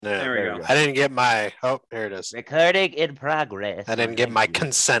go. I didn't get my. Oh, here it is. Recording in progress. I didn't get my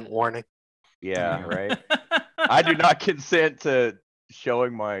consent warning. Yeah, right. I do not consent to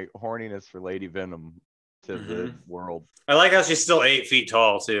showing my horniness for Lady Venom to the world. I like how she's still 8 feet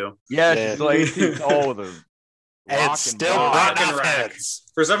tall too. Yeah, Yeah. she's like 8 feet tall with a And still rock biting and off rack.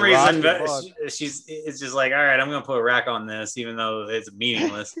 heads. For some The reason, rock and it's just like, all right, I'm gonna put a rack on this, even though it's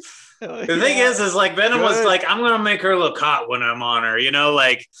meaningless. The The thing is like Venom was Good. like, I'm gonna make her look hot when I'm on her,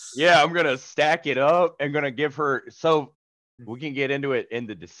 like yeah, I'm gonna stack it up and gonna give her. So we can get into it in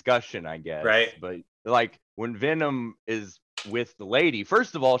the discussion, I guess. Right. But like when Venom is with the lady,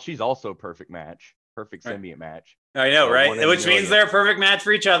 first of all, she's also a perfect match, perfect Right. symbiote match. I know, One right? in a Which means million. they're a perfect match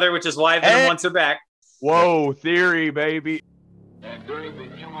for each other, which is why Venom And- wants her back. Whoa, theory, baby. And during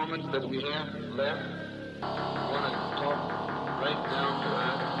the few moments that we have left, I want to talk right down to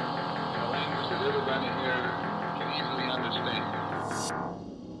earth in a language that everybody here can easily understand.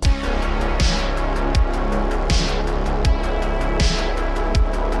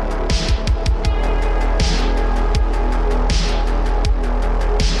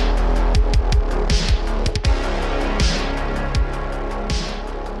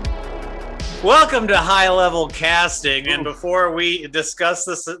 Welcome to High Level Casting. And before we discuss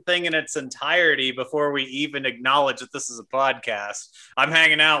this thing in its entirety, before we even acknowledge that this is a podcast, I'm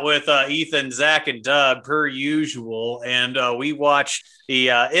hanging out with Ethan, Zach, and Doug per usual. And we watched the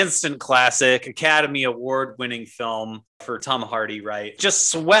instant classic Academy Award winning film for Tom Hardy, right?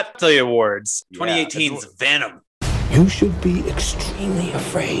 Just swept the awards. Yeah, 2018's Venom. You should be extremely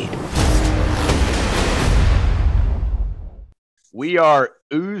afraid. We are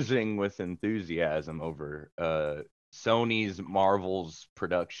oozing with enthusiasm over Sony's Marvel's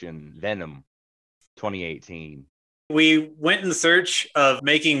production Venom 2018. We went in search of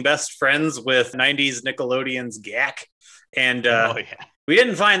making best friends with 90s Nickelodeon's Gak. And yeah. we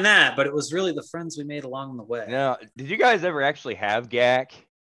didn't find that, but it was really the friends we made along the way. Now, did you guys ever actually have GAC?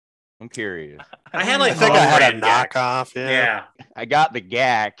 I'm curious. I had I like think I had a home-brand Gak. knockoff. Yeah. I got the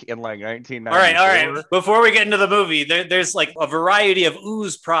GAC in like 1994. All right. Before we get into the movie, there's like a variety of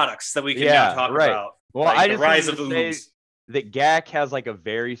ooze products that we can now talk about. Well, like I the just rise wanted of to say ooze. that GAC has like a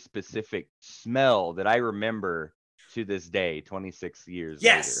very specific smell that I remember to this day, 26 years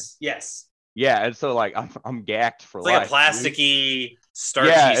later. Yes. Yeah, and so like I'm gacked for It's life. like a dude. plasticky, starchy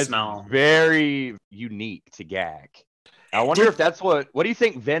Yeah, it's smell. very unique to GAC. I wonder if that's what do you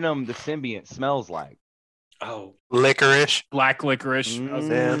think Venom the symbiote smells like? Oh, Licorice. Black licorice.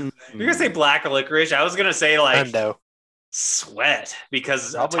 Mm. you're gonna say black licorice? I was gonna say like Hundo. sweat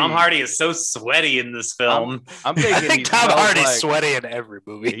because Probably- Tom Hardy is so sweaty in this film. I'm thinking I think he Tom smells Hardy's like, sweaty in every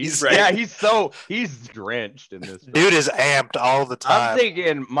movie. He's, Right. Yeah, he's drenched in this. Dude is amped all the I'm time.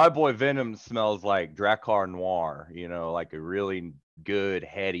 thinking my boy Venom smells like Drakkar Noir, like a really good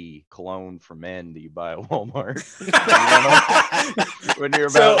heady cologne for men that you buy at Walmart. when you're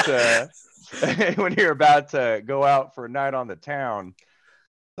about to when you're about to go out for a night on the town.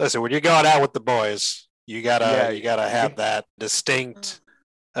 Listen, when you're going out with the boys, you gotta Yeah. have that distinct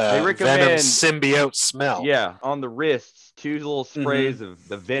They Venom recommend- symbiote smell. Yeah, on the wrists, 2 little sprays of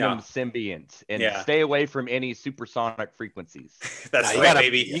the Venom Yeah. symbiont, and Yeah. stay away from any supersonic frequencies. That's Now, you right, gotta,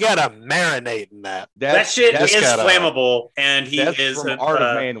 baby. you gotta marinate in that. That shit that's- is gotta- flammable, and he that's is from Art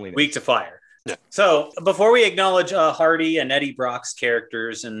of Manliness. weak to fire. Yeah. So before we acknowledge Hardy and Eddie Brock's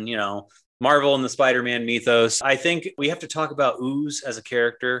characters and, Marvel and the Spider-Man mythos, I think we have to talk about Ooze as a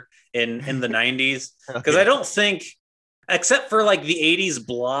character in the 90s, because I don't think, except for like the 80s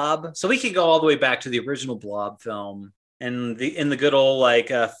Blob, so we can go all the way back to the original Blob film and in the good old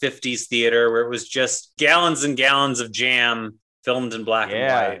 50s theater where it was just gallons and gallons of jam filmed in black and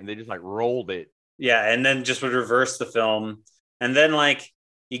Yeah, white. and they just like rolled it. Yeah, and then just would reverse the film. And then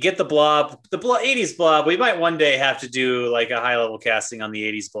you get the 80s Blob. We might one day have to do like a high level casting on the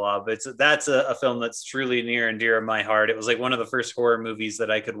 80s Blob. That's a film that's truly near and dear to my heart. It was like one of the first horror movies that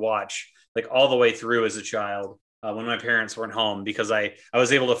I could watch like all the way through as a child when my parents weren't home, because I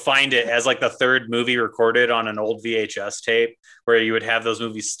was able to find it as like the third movie recorded on an old VHS tape where you would have those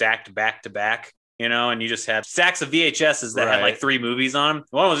movies stacked back to back. And you just had stacks of VHSs that had like 3 movies on them.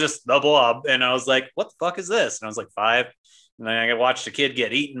 One was just The Blob. And I was like, what the fuck is this? And I was like 5. And then I watched a kid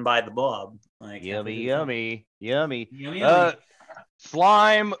get eaten by the blob. Like Yummy. Yummy.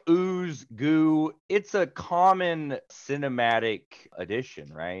 Slime, ooze, goo. It's a common cinematic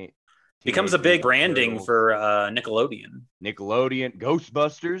addition, right? Becomes a Teenage big Mutant branding Turtles, for Nickelodeon. Nickelodeon,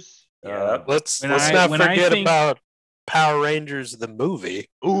 Ghostbusters. Yep. Let's When not I forget think- about Power Rangers the movie.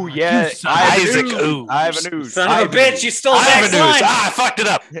 Oh yeah, son I have an Isaac ooze. Ooze. I have an ooze. Son I of a have an bitch, ooze. you stole I have Zach's a news. line. I fucked it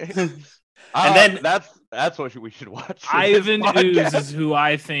up. And then- that's That's what we should watch. Ivan Ooze is who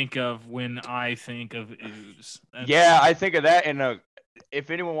I think of when I think of Ooze. Yeah, I think of that. And if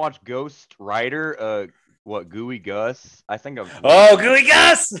anyone watched Ghost Rider, Gooey Gus? I think of. Oh, Gooey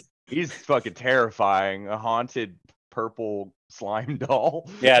Gus! He's fucking terrifying. A haunted purple slime doll.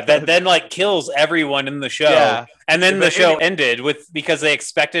 Yeah, that then like kills everyone in the show. Yeah. And then the show ended because they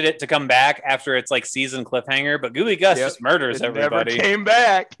expected it to come back after its like season cliffhanger, but Gooey Gus just murders everybody. Never came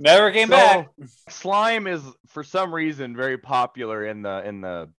back. Never came back. Slime is for some reason very popular in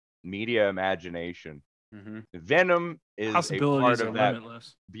the media imagination. Mm-hmm. Venom is a part of that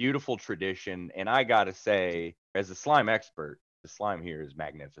limitless. beautiful tradition, and I gotta say, as a slime expert, the slime here is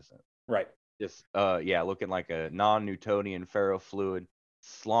magnificent. Right. Just looking like a non-Newtonian ferrofluid.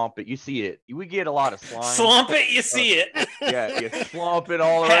 Slomp it, you see it. We get a lot of slime. Slump it, you see it. Yeah, you slump it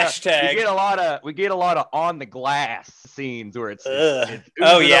all around. Hashtag. We get a lot of on the glass scenes where it's oh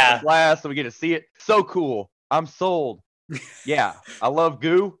oozing yeah, up the glass, so we get to see it. So cool. I'm sold. Yeah, I love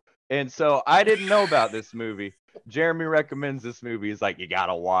goo, and so I didn't know about this movie. Jeremy recommends this movie. He's like, you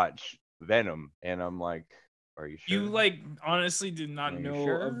gotta watch Venom, and I'm like, are you sure? You like honestly did not Are you know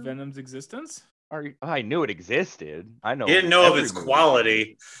sure? of Venom's existence? I knew it existed. I know. you didn't know of every its movie.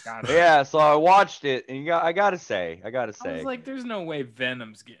 quality. Yeah, so I watched it, and I gotta say, I was like, there's no way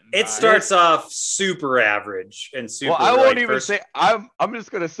Venom's getting. It by. starts off super average and super. well, I won't like, even first- say. I'm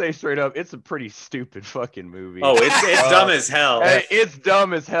just gonna say straight up, it's a pretty stupid fucking movie. Oh, it's dumb as hell. It's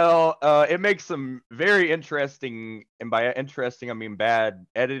dumb as hell. It makes some very interesting, and by interesting I mean bad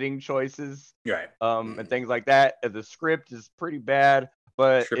editing choices, Right. and things like that. The script is pretty bad,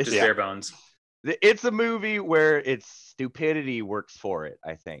 but Script it's is bare bones. it's a movie where its stupidity works for it.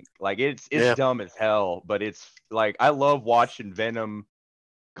 I think like it's dumb as hell, but it's like I love watching Venom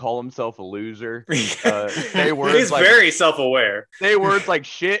call himself a loser. Say words He's like, very self-aware. say words like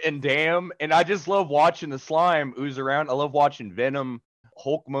shit and damn, and I just love watching the slime ooze around. I love watching Venom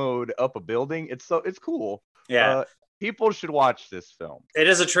Hulk mode up a building. It's cool. Yeah, People should watch this film. it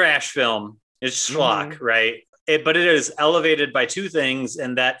is a trash film. It's schlock, Mm-hmm. right? But it is elevated by two things,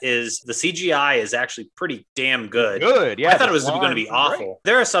 and that is the CGI is actually pretty damn good. Good, yeah. I thought the it was going to be slime's great. awful.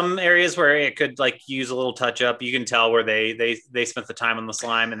 There are some areas where it could like use a little touch up. You can tell where they spent the time on the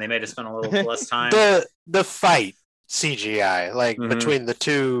slime, and they may have spent a little less time. The fight CGI, like Mhm. between the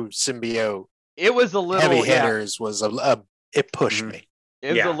two symbiote It was a little heavy hitters, was it pushed Mhm. me. It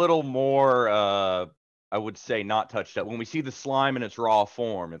was Yeah. a little more, I would say, not touched up. When we see the slime in its raw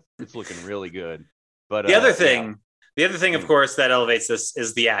form, it's looking really good. But The other thing, of Mm. course, that elevates this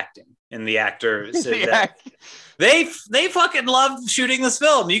is the acting and the actors. The that- they fucking loved shooting this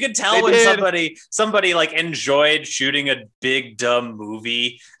film. You could tell They when did. somebody like enjoyed shooting a big dumb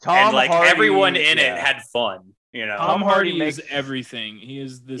movie, Tom and like Hardy, everyone in it yeah. had fun. You know, Tom Hardy makes- is everything. He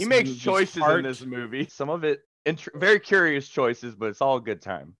is this. He makes movie's choices in heart. this movie. Some of it very curious choices, but it's all a good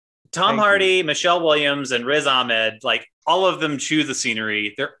time. Tom Thank you. Hardy, Michelle Williams, and Riz Ahmed, like all of them chew the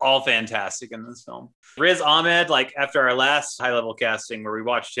scenery. They're all fantastic in this film. Riz Ahmed, like after our last high level casting where we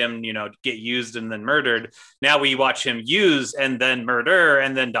watched him, get used and then murdered. Now we watch him use and then murder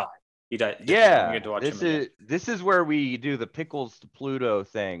and then die. He died. We Yeah, get to watch him again. this is where we do the pickles to Pluto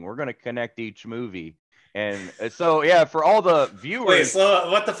thing. We're gonna connect each movie, and so yeah, for all the viewers. Wait,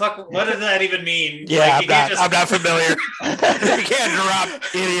 so what the fuck? What does that even mean? Yeah, Like, I'm you can't not, I'm not familiar. You can't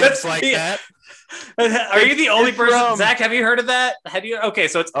drop idiots like Yeah. that. Are you the only It's person? from- Zach, have you heard of that? Have you? Okay,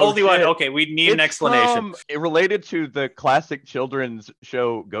 so it's Oh, only one. shit. Okay, we need an It's explanation. related to the classic children's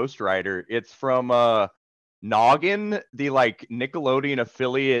show Ghost Rider. It's from Noggin, the like Nickelodeon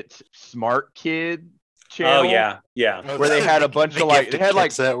affiliate Smart Kid channel. Oh yeah. Where they had a bunch of, like- they had,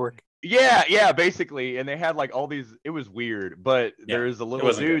 like- that work. Yeah, basically, and they had like all these. It was weird, but Yeah, there's a little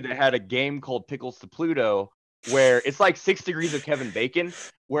wasn't dude good. that had a game called Pickles to Pluto, where it's like 6 Degrees of Kevin Bacon,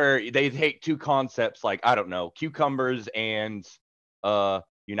 where they take two concepts like I don't know, cucumbers and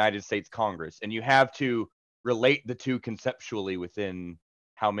United States Congress, and you have to relate the two conceptually within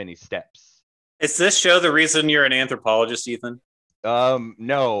how many steps. Is this show the reason you're an anthropologist, Ethan?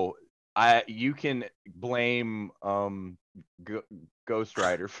 No, you can blame Ghost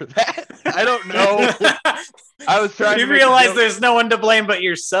Rider for that. I don't know. I was trying You to make a realize joke. there's no one to blame but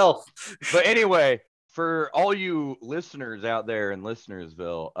yourself. But anyway, for all you listeners out there in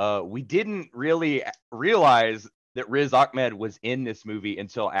Listenersville, we didn't really realize that Riz Ahmed was in this movie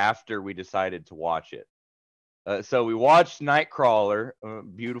until after we decided to watch it. So we watched Nightcrawler,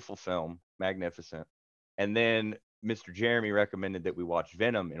 beautiful film, magnificent. And then Mr. Jeremy recommended that we watch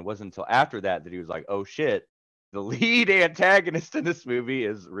Venom, and it wasn't until after that that he was like, oh shit, the lead antagonist in this movie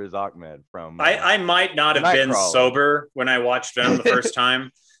is Riz Ahmed from. I might not have been Nightcrawler. sober when I watched Venom the first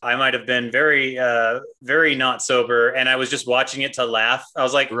time. I might have been very, very not sober, and I was just watching it to laugh. I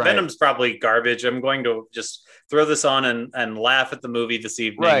was like, Right. Venom's probably garbage. I'm going to just throw this on and laugh at the movie this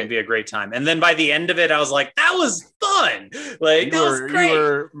evening Right. and be a great time. And then by the end of it, I was like, that was fun. Like, that was great. You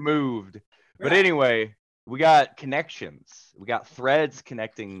were moved. But Right. anyway, we got connections. We got threads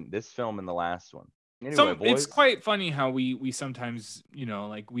connecting this film and the last one. Anyway, It's boys. quite funny how we sometimes,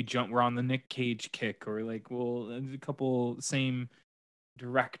 like we're on the Nick Cage kick, or like a couple same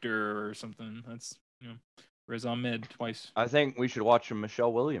director or something. That's Riz Ahmed twice. I think we should watch a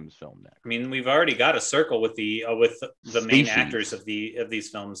Michelle Williams film next. I mean, we've already got a circle with the main Species. actors of these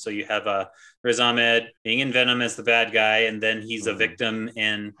films. So you have Riz Ahmed being in Venom as the bad guy, and then he's a Mhm. victim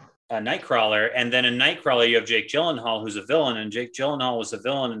in Nightcrawler, and then in Nightcrawler you have Jake Gyllenhaal, who's a villain, and Jake Gyllenhaal was a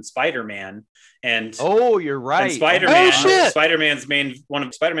villain in Spider-Man, and Oh, you're right. and Spider-Man, Oh, shit. one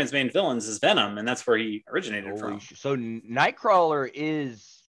of Spider-Man's main villains is Venom, and that's where he originated from. So Nightcrawler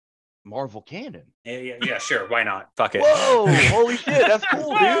is Marvel canon. Yeah, sure, why not? Fuck it. Whoa! Holy shit, that's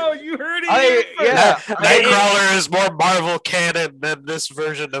cool, Wow, dude. you heard it. here first. Nightcrawler is more Marvel canon than this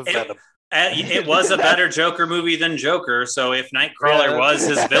version of Venom. It was a better Joker movie than Joker, so if Nightcrawler Yeah. was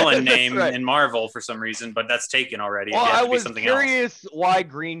his villain That's name right. in Marvel for some reason, but that's taken already. Well, It has I to be was something else. curious why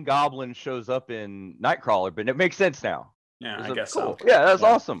Green Goblin shows up in Nightcrawler, but it makes sense now. Yeah, It I was guess cool. so. Yeah, that's Yeah.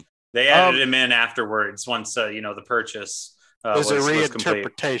 awesome. They added him in afterwards once the purchase There's a was complete.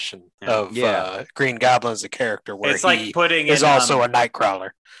 reinterpretation Yeah. of Green Goblin as a character where It's like he putting is in, also a Nightcrawler.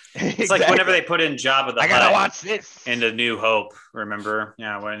 It's like whenever they put in Jabba the I gotta Hutt watch this. into New Hope, remember?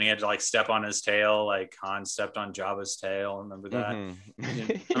 Yeah, when he had to like step on his tail, like Han stepped on Jabba's tail. Remember that?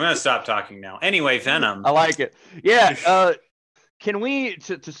 Mhm. I'm gonna stop talking now. Anyway, Venom. I like it. Yeah. Can we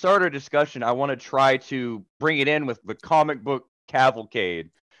to start our discussion? I want to try to bring it in with the comic book cavalcade,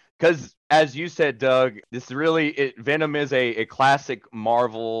 because as you said, Doug, this really Venom is a classic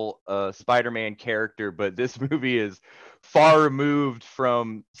Marvel Spider-Man character, but this movie is far removed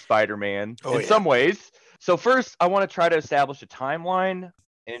from Spider-Man in some ways. So first, I want to try to establish a timeline,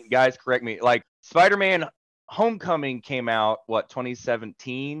 and guys, correct me. Like Spider-Man Homecoming came out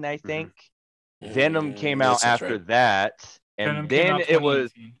 2017, I think. Venom came out Yes, that's after right. that, and Venom came then out it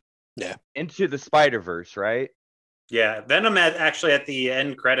was 2018. Into the Spider-Verse, right? Yeah, Venom actually at the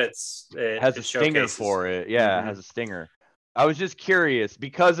end credits Has a stinger showcases. for it. Yeah, it Mhm. has a stinger. I was just curious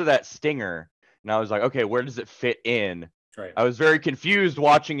because of that stinger, and I was like, okay, where does it fit in? Right. I was very confused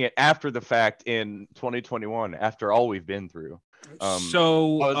watching it after the fact in 2021, after all we've been through.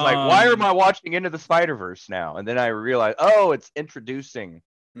 So I was like, why am I watching Into the Spider-Verse now? And then I realized, oh, it's introducing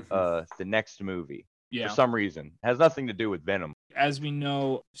Mhm. the next movie Yeah, for some reason. It has nothing to do with Venom. as we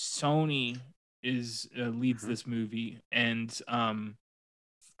know, Sony leads Mhm. this movie, and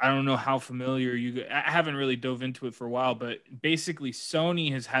I don't know how familiar I haven't really dove into it for a while, but basically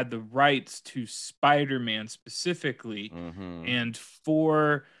Sony has had the rights to Spider-Man specifically, Mhm. and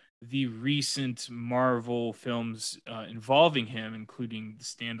for the recent Marvel films involving him, including the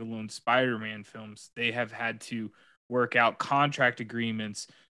standalone Spider-Man films, they have had to work out contract agreements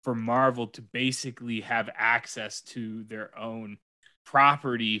for Marvel to basically have access to their own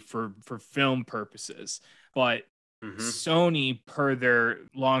property for film purposes. But Mhm. Sony, per their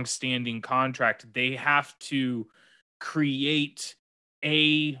long-standing contract, they have to create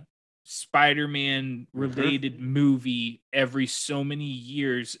a Spider-Man related movie every so many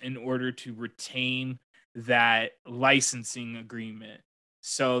years in order to retain that licensing agreement.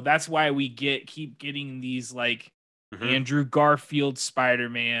 So that's why we keep getting these like Mhm. Andrew Garfield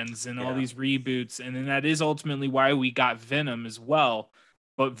Spider-Mans and all Yeah. these reboots, and then that is ultimately why we got Venom as well.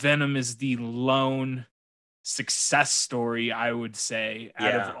 But Venom is the lone success story, I would say,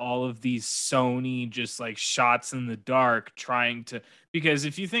 out Yeah. of all of these Sony just like shots in the dark trying to, because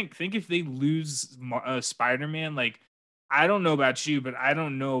if you think if they lose Spider-Man, like I don't know about you, but I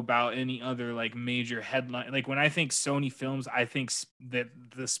don't know about any other like major headline. Like when I think Sony films, I think that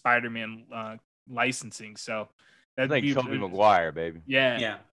the Spider-Man licensing. So I that'd think be Tobey Maguire, baby. Yeah.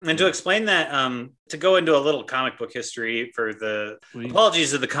 Yeah. And to explain that, to go into a little comic book history for the Please.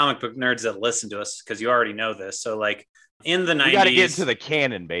 apologies to the comic book nerds that listen to us, because you already know this. So like in the 90s. We got to get into the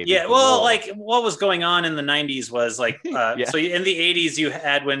canon, baby. Yeah, for well, war. like what was going on in the 90s was like, Yeah. so in the 80s you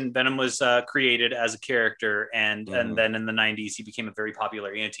had when Venom was created as a character, and Mhm. then in the 90s he became a very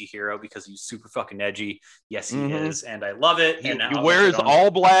popular anti-hero because he's super fucking edgy. Yes, he Mhm. is, and I love it. he, and he I'll wears let it on.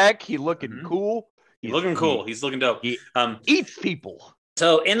 all black. He looking Mhm. cool. He's looking cool. He's looking dope. He Um, eats people.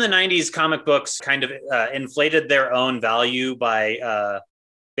 So in the 90s, comic books kind of inflated their own value by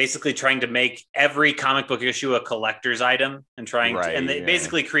basically trying to make every comic book issue a collector's item and they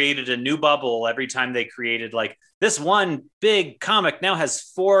basically created a new bubble every time they created like this one big comic now has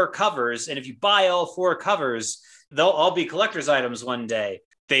 4 covers. And if you buy all 4 covers, they'll all be collector's items one day.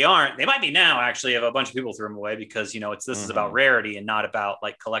 They aren't. They might be now, actually, if a bunch of people threw them away because, this is about rarity and not about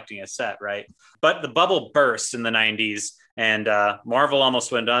like collecting a set, right? But the bubble burst in the 90s and Marvel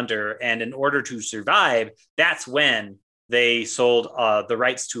almost went under. And in order to survive, that's when they sold the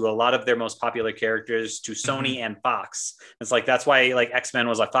rights to a lot of their most popular characters to Sony and Fox. It's like, that's why like X-Men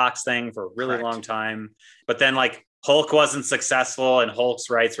was a Fox thing for a really long time. But then like Hulk wasn't successful and Hulk's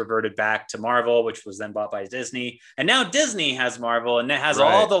rights reverted back to Marvel, which was then bought by Disney. And now Disney has Marvel and it has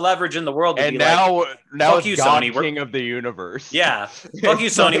all the leverage in the world to and be now fuck you, God Sony. King of the universe. Yeah. Fuck you,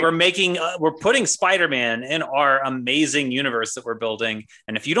 Sony. We're putting Spider-Man in our amazing universe that we're building.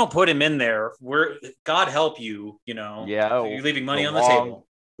 And if you don't put him in there, God help you, Yeah. you're leaving money on the table.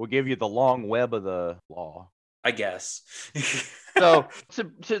 We'll give you the long web of the law, I guess. So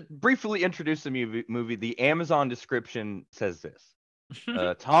to briefly introduce the movie, the Amazon description says this.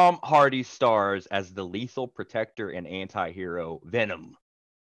 Tom Hardy stars as the lethal protector and anti-hero Venom,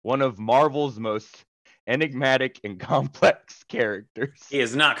 one of Marvel's most enigmatic and complex characters. He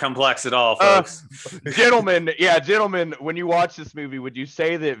is not complex at all, folks. Gentlemen, when you watch this movie, would you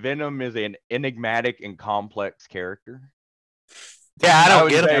say that Venom is an enigmatic and complex character? Yeah, I don't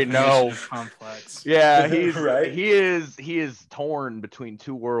get say it. no. Complex. Yeah, he's Right. he is torn between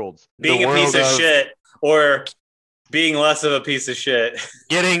two worlds. Being a piece of shit or being less of a piece of shit.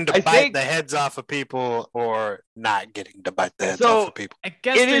 Getting to I bite think- the heads off of people or not getting to bite the heads off of people. I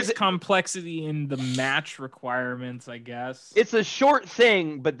guess It there's is- complexity in the match requirements, I guess. It's a short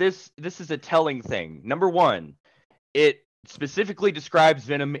thing, but this is a telling thing. Number one, it specifically describes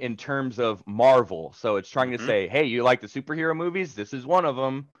Venom in terms of Marvel. So it's trying to say, hey, you like the superhero movies? This is one of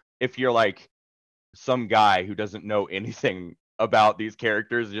them. If you're like some guy who doesn't know anything about these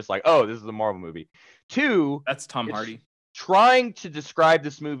characters, just like, oh, this is a Marvel movie. Two, That's Tom it's Hardy. trying to describe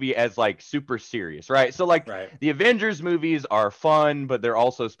this movie as like super serious, right? So like Right. the Avengers movies are fun, but they're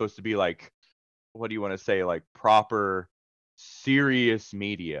also supposed to be like, what do you want to say, like proper serious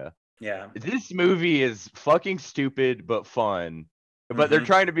media. Yeah. This movie is fucking stupid but fun. But they're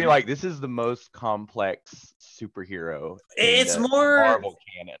trying to be like, this is the most complex superhero. in It's the more Marvel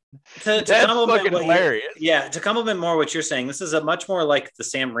canon. to That's compliment fucking what hilarious. to compliment more what you're saying. This is a much more like the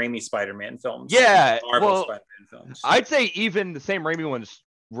Sam Raimi Spider-Man films. Yeah, Marvel well, Spider-Man films. I'd say even the Sam Raimi ones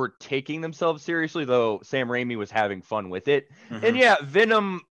were taking themselves seriously, though Sam Raimi was having fun with it. And yeah,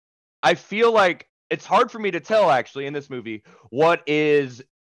 Venom, I feel like it's hard for me to tell actually in this movie what is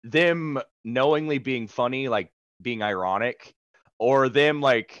them knowingly being funny, like being ironic, or them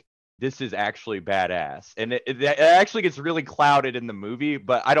like this is actually badass. And it actually gets really clouded in the movie,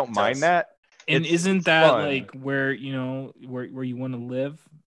 but I don't mind that. And It's isn't that fun. like where where you want to live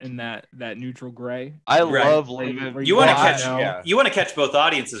in that neutral gray? I Right. love Where you- living. where You want to Well, I catch know. you want to catch both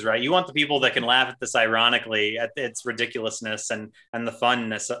audiences, right? You want the people that can laugh at this ironically at its ridiculousness and the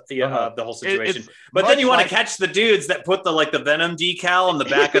funness of the whole situation. It's But then much you want like- to catch the dudes that put the Venom decal on the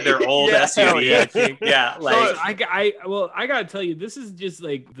back of their old Yeah, SUV. yeah. Like I gotta tell you, this is just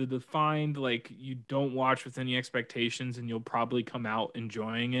like the defined like you don't watch with any expectations and you'll probably come out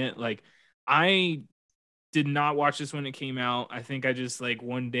enjoying it. Like I did not watch this when it came out. I think I just like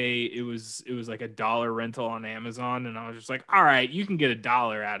one day it was like $1 rental on Amazon, and I was just like, all right, you can get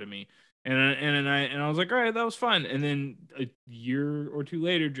 $1 out of me. And I was like, all right, that was fun. And then a year or two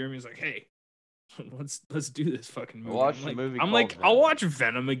later, Jeremy was like, hey, let's do this fucking movie. Watch I'm the like, movie I'm called like, Venom. I'll watch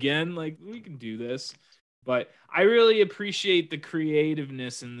Venom again. Like we can do this. But I really appreciate the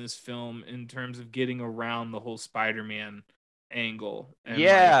creativeness in this film in terms of getting around the whole Spider-Man angle. And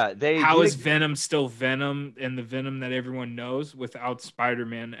Yeah, how did is a- Venom still Venom and the Venom that everyone knows without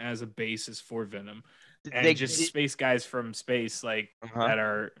Spider-Man as a basis for Venom? And they just did- space guys from space like Uh-huh. that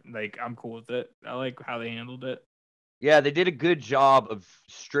are like, I'm cool with it. I like how they handled it. Yeah, they did a good job of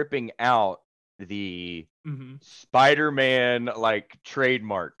stripping out the hmm Spider-Man like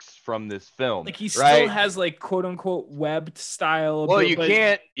trademarks from this film. Like he right? still has like quote unquote webbed style. Well, but- you but-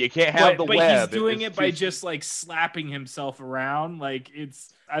 can't have the but web. he's doing It's it by too- just like slapping himself around. Like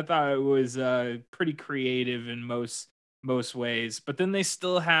I thought it was pretty creative in most ways. But then they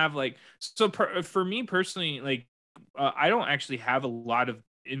still have like for me personally, like I don't actually have a lot of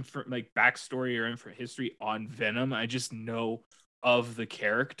like backstory or history on Venom. I just know of the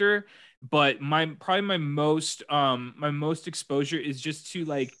character. But my most exposure is just to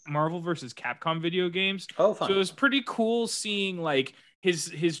like Marvel versus Capcom video games. oh fun. So it was pretty cool seeing like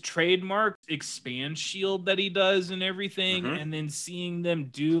his trademark expand shield that he does and everything, Mhm. and then seeing them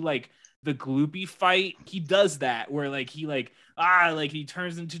do like the gloopy fight, he does that where like he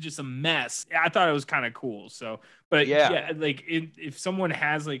turns into just a mess. I thought it was kind of cool. So, but yeah, like if someone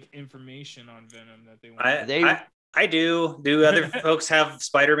has like information on Venom that they want, I do. Do other folks have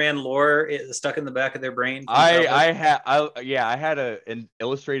Spider-Man lore stuck in the back of their brain? I had an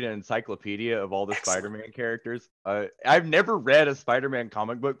illustrated encyclopedia of all the Excellent. Spider-Man characters. I've never read a Spider-Man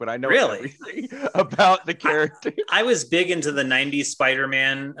comic book, but I know Really? everything about the character. I was big into the 90s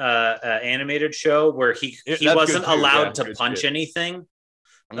Spider-Man animated show where he That's wasn't good too, allowed yeah, to good punch shit. anything.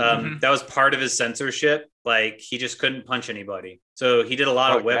 Mhm. That was part of his censorship. Like he just couldn't punch anybody. So he did a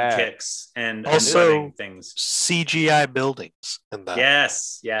lot of Fuck web that. kicks and Also- webbing things. CGI buildings and that.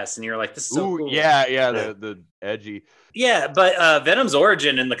 Yes. And you're like, this is so Ooh, cool. yeah, Yeah. the edgy. Yeah, but Venom's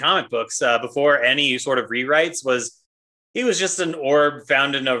origin in the comic books, before any sort of rewrites, was he was just an orb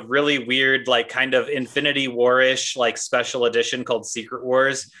found in a really weird, like kind of Infinity War-ish, like special edition called Secret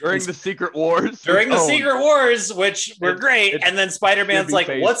Wars. During the Secret Wars. During the Oh, Secret Wars, which were It- great, it and then Spider-Man's should be like,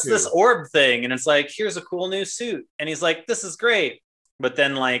 phase "What's 2. this orb thing?" And it's like, "Here's a cool new suit," and he's like, "This is great." But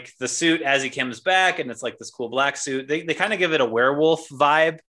then, like the suit as he comes back, and it's like this cool black suit. They kind of give it a werewolf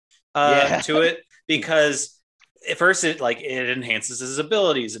vibe to it because at first it enhances his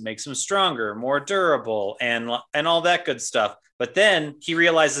abilities, it makes him stronger, more durable, and all that good stuff. But then he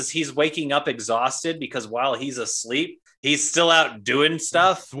realizes he's waking up exhausted because while he's asleep, he's still out doing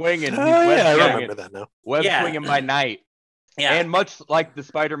stuff. swinging. Oh, He's web yeah, I swinging. remember that now. Web Yeah. swinging by night. Yeah. And much like the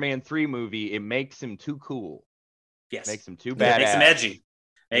Spider-Man 3 movie, it makes him too cool. yes. Makes him too Yeah, badass. makes him edgy. You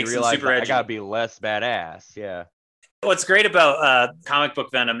Makes him realize, super like, edgy. I gotta be less badass. Yeah. What's great about comic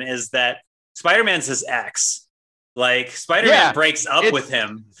book Venom is that Spider-Man's his ex. Like Spider-Man Yeah, breaks up it's- with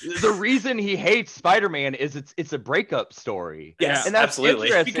him. The reason he hates Spider-Man is it's a breakup story. Yes, And that's absolutely.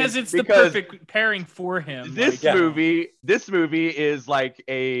 interesting because it's the because perfect pairing for him. This like, movie is like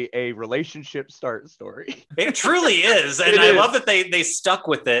a relationship start story. It truly is, and It I is. love that they stuck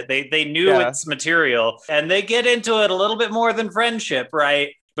with it. They knew Yeah. its material, and they get into it a little bit more than friendship,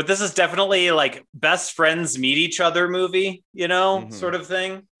 right? But this is definitely like best friends meet each other movie, Mhm. sort of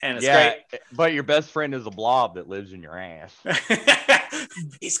thing, and it's Yeah, but your best friend is a blob that lives in your ass. great.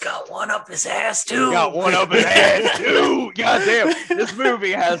 He's got one up his ass too. You got one up his ass too. God damn. This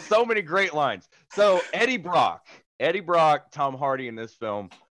movie has so many great lines. So Eddie Brock, Tom Hardy in this film,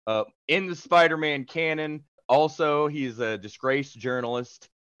 in the Spider-Man canon. Also, he's a disgraced journalist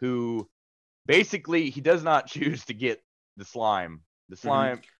who basically he does not choose to get the slime. The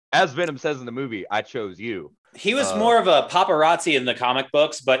slime, as Venom says in the movie, I chose you. He was more of a paparazzi in the comic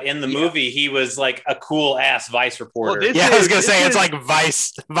books, but in the Yeah. movie, he was like a cool ass Vice reporter. this Yeah, I was is- gonna this say it's is- like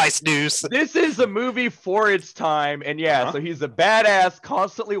Vice News. This is a movie for its time, and yeah, Uh-huh. so he's a badass,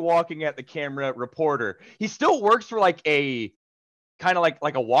 constantly walking at the camera reporter. He still works for like a kind of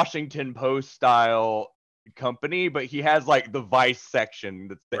like a Washington Post style company, but he has like the Vice section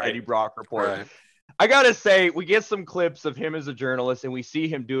that's the Right. Eddie Brock report. Right. I gotta say, we get some clips of him as a journalist, and we see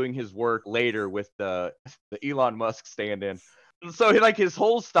him doing his work later with the Elon Musk stand-in. So like his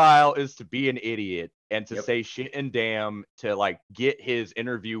whole style is to be an idiot and to Yep. say shit and damn to like get his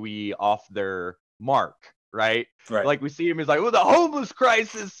interviewee off their mark, right? Right. Like we see him, he's like, well, the homeless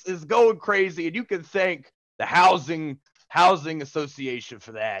crisis is going crazy, and you can thank the housing association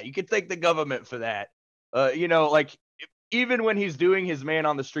for that. You can thank the government for that. Like even when he's doing his man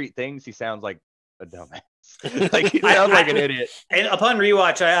on the street things, he sounds like a dumbass. Like he sounds like an idiot. And upon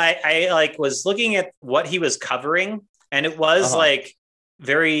rewatch, I like was looking at what he was covering, and it was like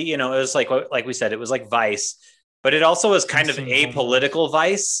very, it was like we said, it was like Vice, but it also was kind of apolitical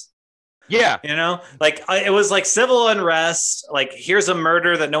Vice. Yeah. Like it was like civil unrest. Like here's a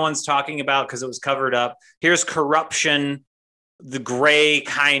murder that no one's talking about because it was covered up. Here's corruption, the gray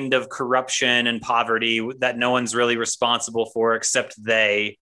kind of corruption and poverty that no one's really responsible for except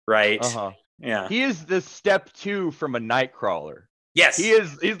they, right? Uh-huh. Yeah. He is the step 2 from a Nightcrawler. Yes.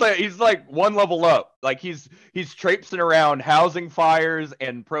 He's like one level up. Like he's traipsing around housing fires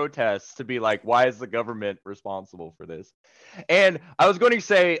and protests to be like, why is the government responsible for this? And I was going to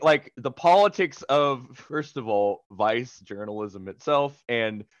say, like, the politics of, first of all, Vice journalism itself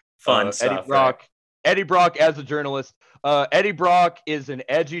and Fun stuff. Eddie Brock as a journalist. Eddie Brock is an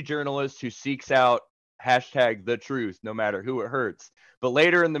edgy journalist who seeks out #the truth, no matter who it hurts. But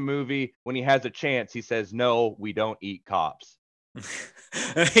later in the movie, when he has a chance, he says, no, we don't eat cops.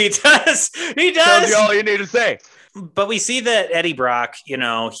 He does. Tells you all you need to say. But we see that Eddie Brock,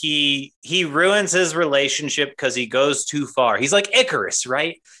 he ruins his relationship because he goes too far. He's like Icarus,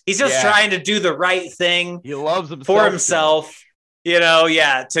 right? He's just Yeah. trying to do the right thing He loves himself. for himself.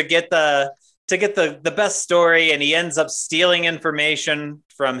 to get the best story, and he ends up stealing information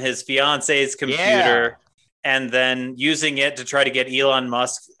from his fiance's computer and then using it to try to get Elon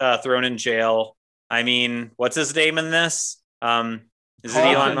Musk thrown in jail. I mean, what's his name in this? Is it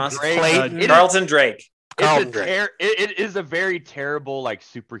Elon Musk? Carlton Drake. It is a very terrible like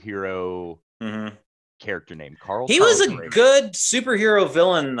superhero character name. He was a good superhero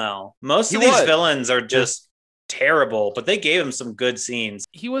villain, though. Most of these villains are just terrible, but they gave him some good scenes.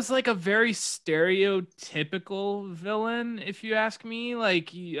 He was like a very stereotypical villain, if you ask me.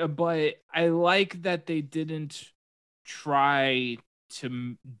 But I like that they didn't try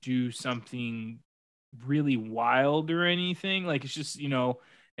to do something really wild or anything. Like, it's just,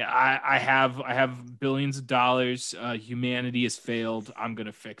 I have billions of dollars. Humanity has failed. I'm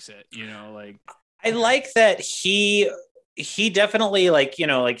gonna fix it. I like that he definitely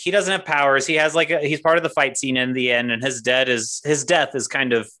he doesn't have powers. He has he's part of the fight scene in the end, and his death is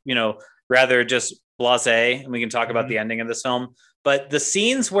kind of rather just blasé. And we can talk about the ending of this film, but the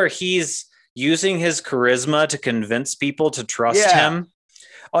scenes where he's using his charisma to convince people to trust him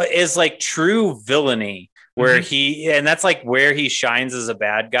is like true villainy. Where and that's like where he shines as a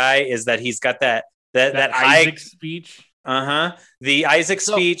bad guy, is that he's got that Isaac speech. The Isaac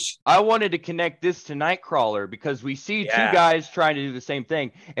speech. I wanted to connect this to Nightcrawler because we see two guys trying to do the same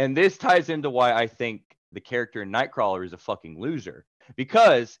thing. And this ties into why I think the character in Nightcrawler is a fucking loser.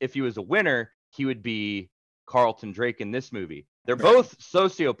 Because if he was a winner, he would be Carlton Drake in this movie. They're both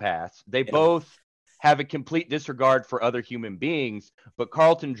sociopaths. They both have a complete disregard for other human beings. But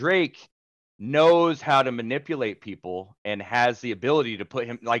Carlton Drake knows how to manipulate people and has the ability to put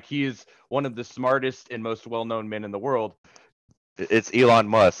him, like, he is one of the smartest and most well-known men in the world. It's Elon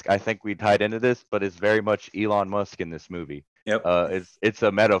Musk. I think we tied into this, but it's very much Elon Musk in this movie. Yep. It's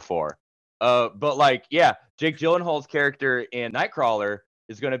a metaphor. But Jake Gyllenhaal's character in Nightcrawler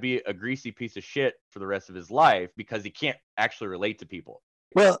is going to be a greasy piece of shit for the rest of his life because he can't actually relate to people.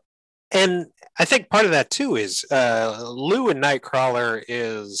 Well, and I think part of that too is Lou in Nightcrawler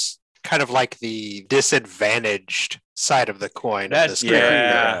is kind of like the disadvantaged side of the coin. That's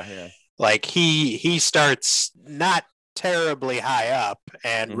Like he starts not terribly high up,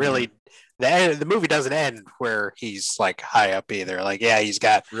 and really the movie doesn't end where he's like high up either. Like, he's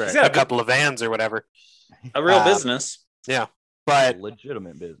got a couple of vans or whatever, a real business. Yeah, but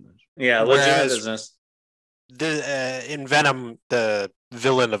legitimate business. Yeah, legitimate business. In Venom, the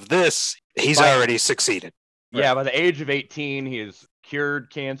villain of this, he's already succeeded. Yeah, by the age of 18, he has cured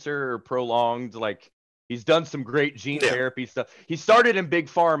cancer or prolonged, he's done some great gene therapy stuff. He started in big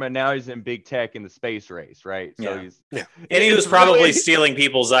pharma, now he's in big tech in the space race, right? So and he was probably stealing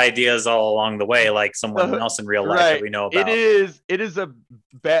people's ideas all along the way, like someone else in real life that we know about. It is a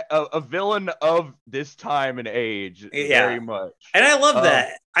villain of this time and age, very much. And I love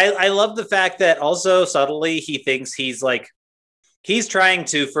that. I love the fact that also subtly he thinks he's trying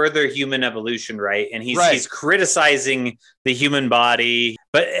to further human evolution, right? And he's criticizing the human body,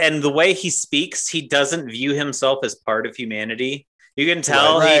 and the way he speaks, he doesn't view himself as part of humanity. You can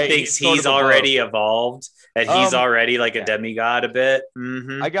tell he thinks he's already evolved, that he's already like a demigod a bit.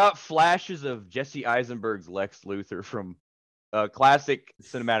 I got flashes of Jesse Eisenberg's Lex Luthor from a classic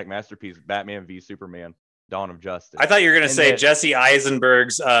cinematic masterpiece, Batman v Superman: Dawn of Justice. I thought you were going to say Jesse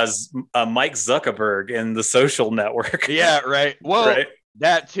Eisenberg's Mike Zuckerberg in The Social Network. Yeah, right. Well,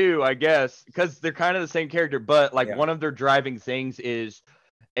 that too, I guess, because they're kind of the same character, but one of their driving things is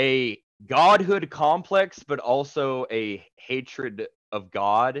a godhood complex, but also a hatred of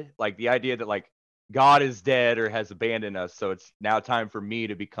God. Like the idea that God is dead or has abandoned us, so it's now time for me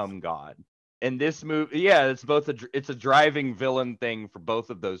to become God. And this movie, it's a driving villain thing for both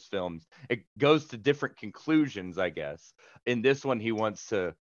of those films. It goes to different conclusions, I guess. In this one, he wants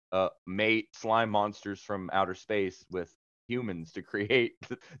to mate slime monsters from outer space with humans to create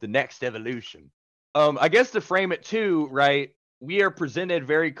the next evolution. I guess to frame it too, right? We are presented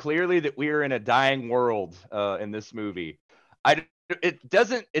very clearly that we are in a dying world in this movie. It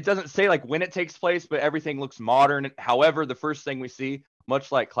doesn't say when it takes place, but everything looks modern. However, the first thing we see,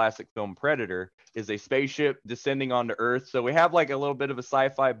 much like classic film Predator, is a spaceship descending onto Earth. So we have a little bit of a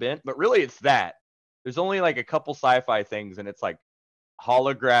sci-fi bent, but really it's that. There's only a couple sci-fi things, and it's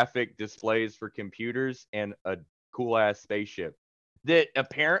holographic displays for computers and a cool ass spaceship that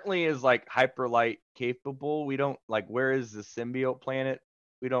apparently is hyperlight capable. We don't where is the symbiote planet?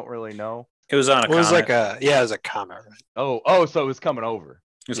 We don't really know. It was on a comet. It was a comet, right? Oh, so it was coming over.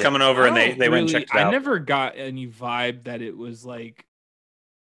 It was coming over, and they went and checked it out. I never got any vibe that it was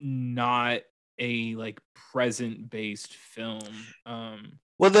not a present based film.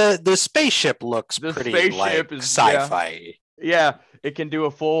 Well, the spaceship looks pretty sci-fi. Yeah, it can do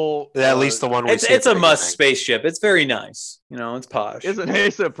a full. At least the one we see. It's a must spaceship. It's very nice. You know, it's posh.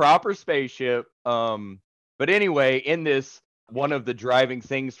 It's a proper spaceship. But anyway, in this, one of the driving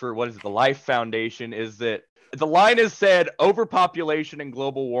things for what is it, the Life Foundation is that the line is said, overpopulation and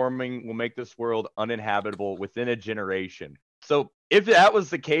global warming will make this world uninhabitable within a generation. So if that was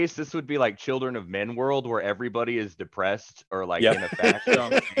the case, this would be like Children of Men world, where everybody is depressed or like in a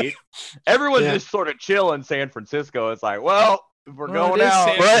fashion state. Everyone's just sort of chill in San Francisco. It's like, well, if we're going out.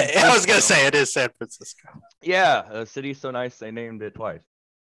 I was gonna say it is San Francisco. Yeah, a city so nice they named it twice.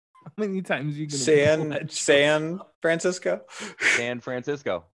 How many times are you San gonna Francisco? San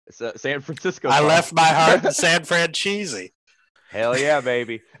Francisco. San Francisco. I left my heart in San Francisco. Hell yeah,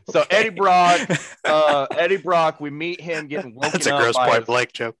 baby. So Eddie Brock, we meet him getting woken up. That's a Gross Point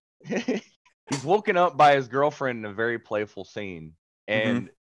Blank joke. He's woken up by his girlfriend in a very playful scene. And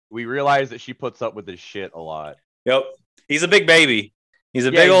we realize that she puts up with his shit a lot. Yep. He's a big baby. He's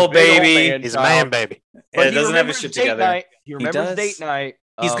a big old baby. He's a man baby. But he doesn't have his shit together. He remembers date night.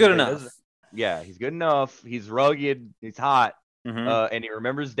 He's good enough. Yeah, he's good enough. He's rugged. He's hot. And he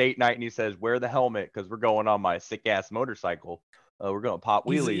remembers date night, and he says, "Wear the helmet because we're going on my sick ass motorcycle. We're going to pop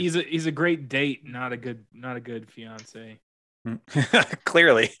wheelies." He's a great date, not a good fiance.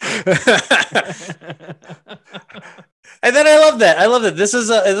 Clearly. And then I love that. This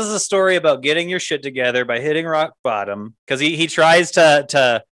is a story about getting your shit together by hitting rock bottom, because he tries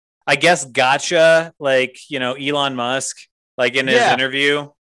to I guess gotcha, like, you know, Elon Musk, like in his interview,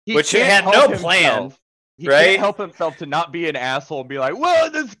 which he had no plan. He can't help himself to not be an asshole and be like,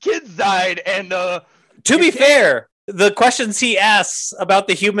 "Well, this kid's died," and to be fair, the questions he asks about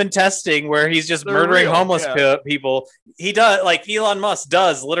the human testing, where he's just murdering homeless people, he does, like Elon Musk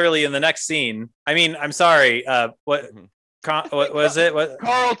does, literally in the next scene. I mean, I'm sorry, what was it? What?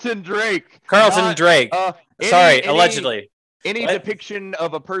 Carlton Drake. Sorry, allegedly. Any depiction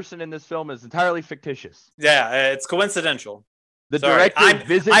of a person in this film is entirely fictitious. Yeah, it's coincidental. The director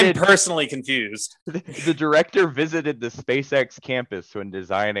visited. I'm personally confused. The director visited the SpaceX campus when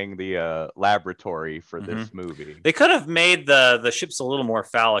designing the laboratory for this movie. They could have made the ships a little more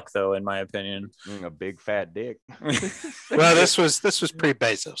phallic, though, in my opinion. A big fat dick. Well, this was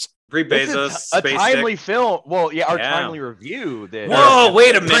pre-Bezos. Pre-Bezos, a timely film. Well, yeah, our timely review. That, whoa,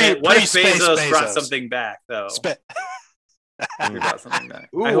 wait a minute. What if Bezos brought something back, though?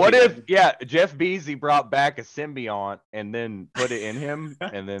 Ooh, what if Jeff Bezos brought back a symbiote and then put it in him,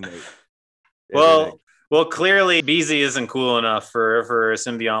 and then well, clearly Bezos isn't cool enough for a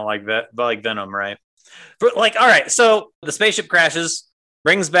symbiote like that, like Venom, right? All right, so the spaceship crashes,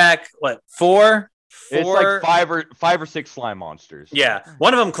 brings back four? It's like five or six slime monsters. Yeah,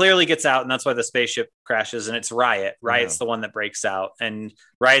 one of them clearly gets out, and that's why the spaceship crashes, and it's Riot. Riot's the one that breaks out, and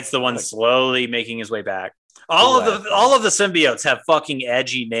Riot's the one slowly making his way back. All of the symbiotes have fucking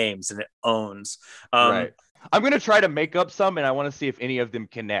edgy names, and it owns. Right. I'm gonna try to make up some, and I want to see if any of them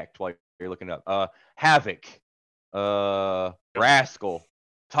connect while you're looking up. Havoc, Rascal,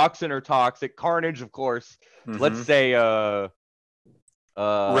 Toxin or Toxic, Carnage, of course. Let's say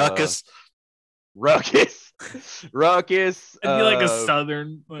Ruckus. Ruckus. It'd be like a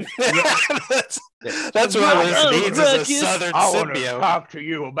southern. That's what this needs, is a southern I want to symbiote. talk to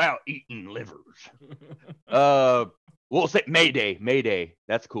you about eating livers. We'll say Mayday.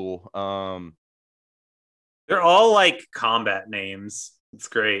 That's cool. They're all like combat names. It's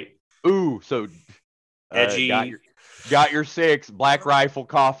great. Ooh, so edgy. Got your six, Black Rifle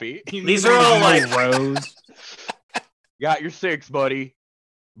Coffee. These are all like Rose. Got your six, buddy.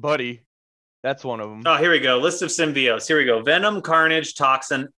 That's one of them. Oh, here we go. List of symbiotes. Here we go. Venom, Carnage,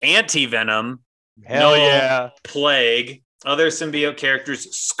 Toxin, Anti-Venom. Hell yeah. Plague. Other symbiote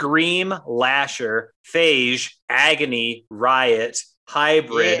characters: Scream, Lasher, Phage, Agony, Riot,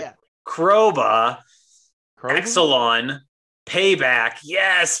 Hybrid, Kroba, Exelon, Payback.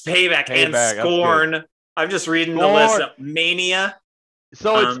 Yes, Payback, and Scorn. I'm just reading the list. Mania.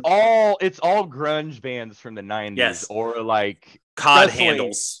 So it's all grunge bands from the 90s, or like COD wrestling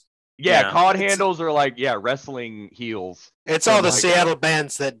handles. Yeah, COD handles are like wrestling heels. It's all the Seattle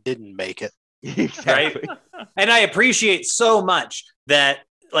bands that didn't make it. Exactly. Right? And I appreciate so much that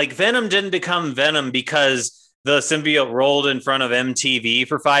like Venom didn't become Venom because the symbiote rolled in front of MTV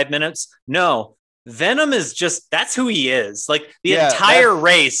for 5 minutes. No, Venom is just, that's who he is. Like the entire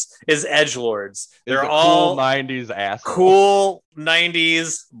race is edgelords. They're all cool 90s assholes. Cool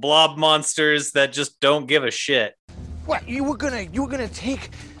 90s blob monsters that just don't give a shit. What, you were gonna take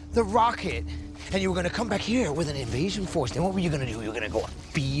the rocket and you were gonna come back here with an invasion force. Then what were you gonna do? You were gonna go and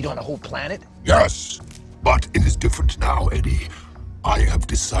feed on the whole planet? Yes, but it is different now, Eddie. I have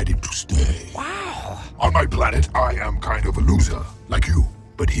decided to stay. Wow. On my planet, I am kind of a loser, like you.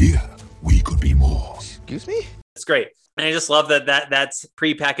 But here, we could be more. Excuse me? It's great. And I just love that's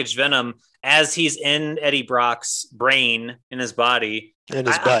prepackaged Venom as he's in Eddie Brock's brain, in his body. In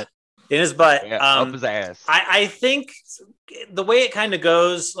his butt. In his butt. Yeah, up his ass. I think the way it kind of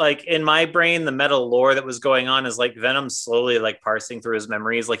goes, like in my brain, the meta lore that was going on is like Venom slowly like parsing through his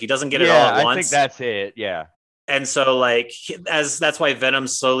memories. Like he doesn't get it all at once. I think that's it. Yeah. And so like that's why Venom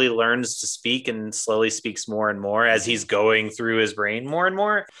slowly learns to speak and slowly speaks more and more as he's going through his brain more and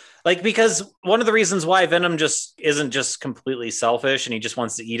more. Like, because one of the reasons why Venom just isn't just completely selfish and he just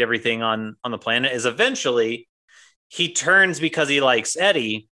wants to eat everything on the planet is eventually he turns because he likes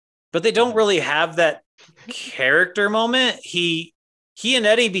Eddie, but they don't really have that character moment. He and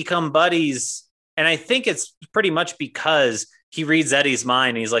Eddie become buddies, and I think it's pretty much because he reads Eddie's mind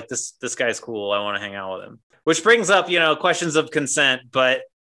and he's like, this guy's cool, I want to hang out with him. Which brings up, questions of consent, but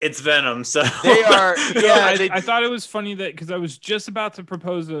it's Venom, so they are. Yeah, I thought it was funny that because I was just about to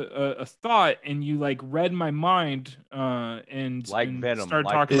propose a thought, and you like read my mind, and Venom started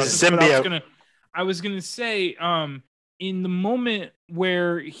talking about this. But I was gonna say, in the moment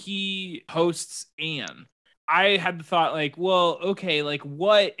where he hosts Anne, I had the thought like, well, okay, like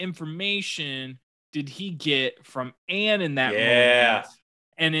what information did he get from Anne in that moment?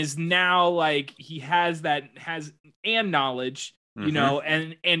 And is now like he has Anne knowledge,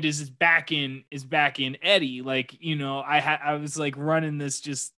 and is back in Eddie. Like, I was like running this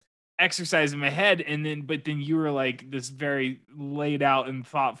just exercise in my head, but then you were like this very laid out and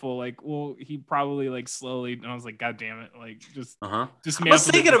thoughtful, like, well, he probably like slowly, and I was like, God damn it, like just I was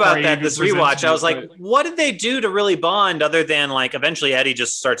thinking about that this rewatch. I was like, what did they do to really bond other than like eventually Eddie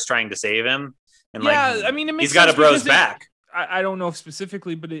just starts trying to save him, and I mean, it makes he's got a bro's back. I don't know if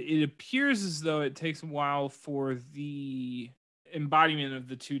specifically, but it appears as though it takes a while for the embodiment of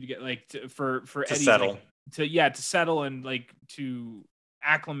the two to get for Eddie settle. To settle and like to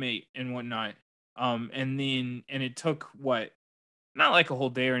acclimate and whatnot. And it took not like a whole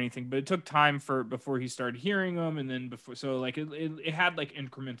day or anything, but it took time before he started hearing them, and then so like it had like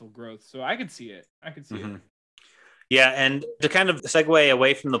incremental growth. So I could see it. it. Yeah, and to kind of segue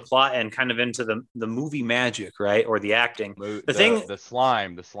away from the plot and kind of into the movie magic, right? Or the acting. The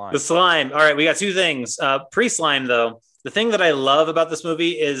slime. The slime. All right, we got two things. Pre-slime, though. The thing that I love about this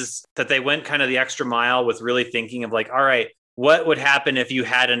movie is that they went kind of the extra mile with really thinking of like, all right, what would happen if you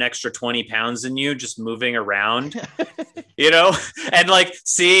had an extra 20 pounds in you just moving around, and like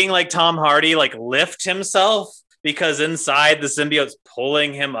seeing like Tom Hardy like lift himself because inside the symbiote's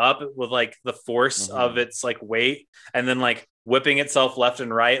pulling him up with like the force of its like weight and then like whipping itself left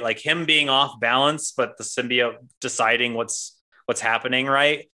and right, like him being off balance, but the symbiote deciding what's happening.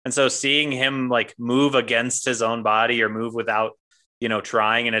 Right. And so seeing him like move against his own body or move without,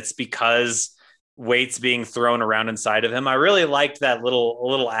 trying. And it's because weight's being thrown around inside of him. I really liked that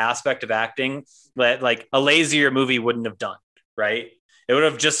little aspect of acting that like a lazier movie wouldn't have done. Right. It would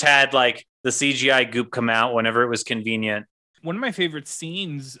have just had like the CGI goop come out whenever it was convenient. One of my favorite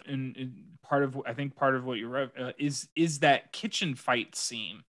scenes, and part of what you wrote is that kitchen fight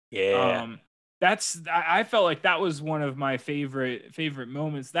scene. Yeah. I felt like that was one of my favorite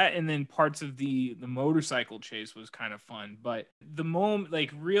moments. That, and then parts of the motorcycle chase was kind of fun. But the moment,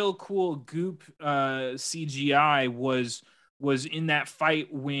 like real cool goop CGI was in that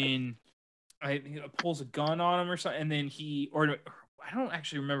fight when he pulls a gun on him or something, and then I don't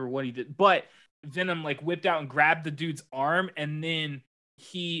actually remember what he did, but Venom like whipped out and grabbed the dude's arm, and then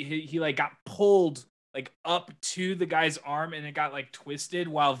he like got pulled like up to the guy's arm, and it got like twisted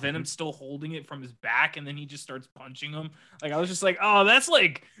while Venom's still holding it from his back, and then he just starts punching him. Like I was just like, oh,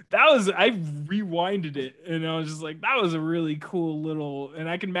 I rewinded it, and I was just like, that was a really cool little, and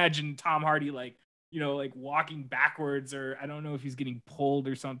I can imagine Tom Hardy like like walking backwards, or I don't know if he's getting pulled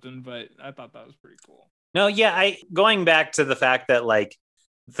or something, but I thought that was pretty cool. No, yeah, going back to the fact that like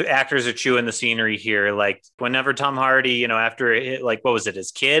the actors are chewing the scenery here. Like whenever Tom Hardy, after it, like what was it,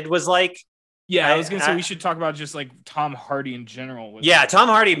 his kid was like. Yeah, I was gonna say we should talk about just like Tom Hardy in general. Tom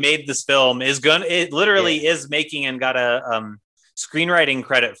Hardy made this film. It literally is making and got a screenwriting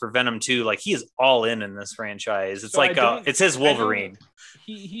credit for Venom 2. Like he is all in this franchise. It's it's his Wolverine.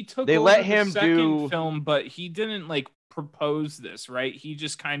 He took. They over let the him second do film, but he didn't like propose this, right? He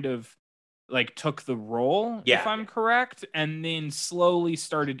just kind of like took the role, if I'm correct, and then slowly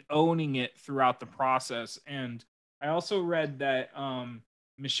started owning it throughout the process. And I also read that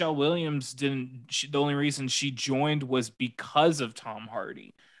Michelle Williams the only reason she joined was because of Tom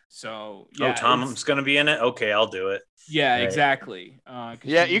Hardy. So yeah, Tom's gonna be in it. Okay, I'll do it. Yeah, Right. exactly.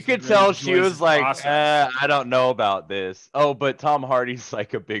 Yeah, you could tell she was like, I don't know about this. Oh, but Tom Hardy's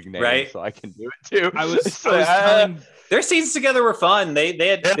like a big name, Right. so I can do it too. I was So, telling. Their scenes together were fun. They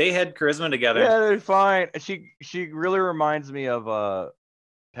had charisma together. Yeah, they're fine. She really reminds me of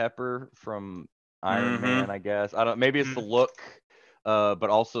Pepper from Iron Man, I guess. I don't. Maybe it's the look, but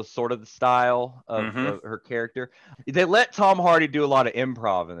also sort of the style of her character. They let Tom Hardy do a lot of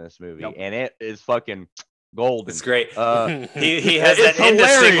improv in this movie, and it is fucking golden. It's great. He He has that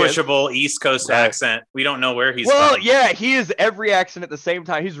indistinguishable East Coast accent. We don't know where he's from. Yeah, he is every accent at the same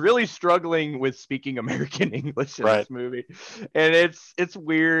time. He's really struggling with speaking American English in this movie, and it's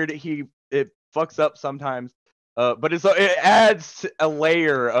weird. It fucks up sometimes, but it adds a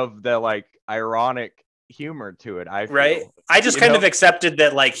layer of the like ironic humor to it. I just kind of accepted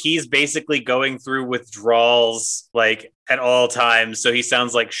that like he's basically going through withdrawals like at all times, so he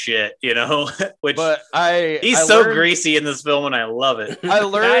sounds like shit, you know. Which he's so greasy in this film, and I love it. I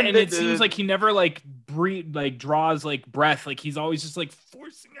learned, and it seems like he never like draws like breath, like he's always just like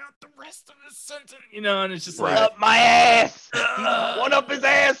forcing out the rest of his sentence, you know. And it's just like up my ass, one up his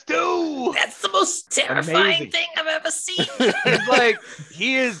ass too. That's the most terrifying thing I've ever seen. He's like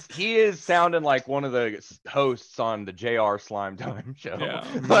he is sounding like one of the hosts on the JR Slime Time show. Yeah.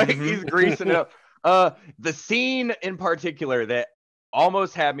 Like he's greasing it up. The scene in particular that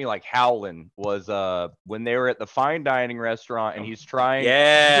almost had me like howling was when they were at the fine dining restaurant and he's trying.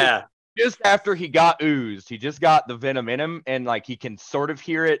 Yeah. Just after he got oozed, he just got the venom in him, and like he can sort of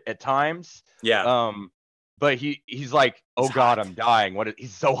hear it at times. Yeah. But he's like, oh God, I'm dying.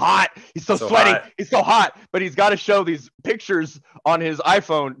 He's so hot. He's so sweaty. Hot. He's so hot. But he's got to show these pictures on his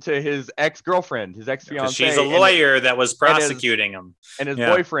iPhone to his ex-girlfriend, his ex-fiance. She's a lawyer that was prosecuting him. And his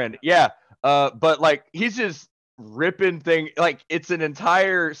boyfriend. Yeah. But like he's just ripping thing, like it's an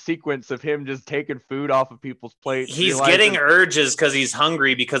entire sequence of him just taking food off of people's plates. He's getting urges because he's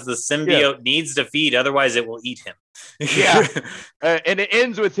hungry, because the symbiote needs to feed, otherwise it will eat him. And it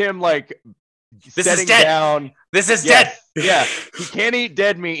ends with him like this setting is dead. down. This is dead. Yeah, he can't eat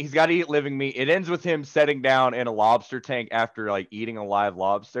dead meat. He's got to eat living meat. It ends with him setting down in a lobster tank after like eating a live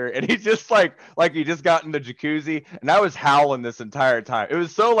lobster, and he's just like he just got in the jacuzzi. And I was howling this entire time. It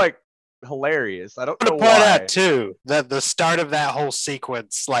was so like hilarious. I don't know why. Point out too that the start of that whole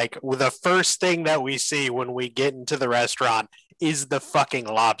sequence, like the first thing that we see when we get into the restaurant is the fucking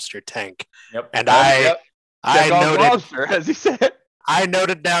lobster tank. Yep. And I noted lobster, as he said. I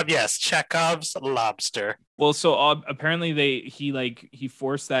noted down, yes, Chekhov's lobster. Well, so apparently he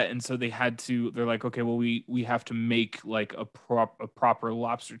forced that, and so they're like, okay, well we have to make like a proper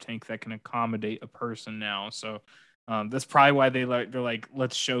lobster tank that can accommodate a person now. So that's probably why they're like,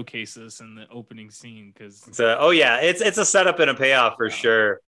 let's showcase this in the opening scene, because it's a setup and a payoff for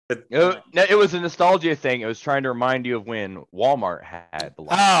sure. It was a nostalgia thing. It was trying to remind you of when Walmart had the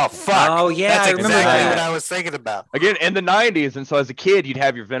lobster. Oh fuck! Oh yeah, that's I remember exactly that. what I was thinking about. Again, in the 90s, and so as a kid, you'd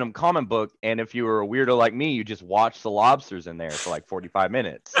have your Venom comic book, and if you were a weirdo like me, you just watch the lobsters in there for like 45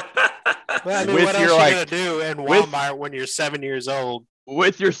 minutes. Well, I mean, what else are you gonna do in Walmart when you're 7 years old?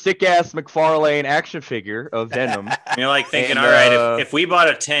 With your sick ass McFarlane action figure of Venom. You're like thinking, all right, if we bought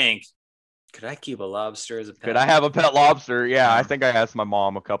a tank, could I keep a lobster as a pet? Could I have a pet lobster? Yeah, I think I asked my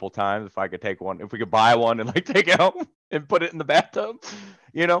mom a couple times if I could take one, if we could buy one and like take it home and put it in the bathtub.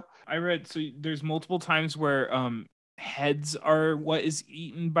 You know, I read there's multiple times where heads are what is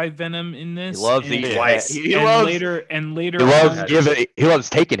eaten by Venom in this. He loves eating twice. He loves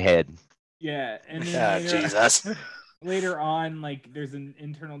taking head. Yeah, and then Jesus. Later on, like there's an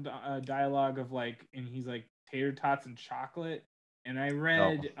internal dialogue of like, and he's like tater tots and chocolate. And I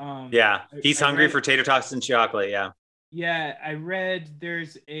read, he's hungry for tater tots and chocolate. Yeah, I read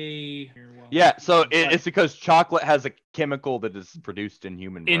there's a. So it's because chocolate has a chemical that is produced in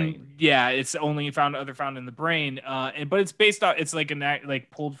human brain. It's only found in the brain. But it's based on, it's like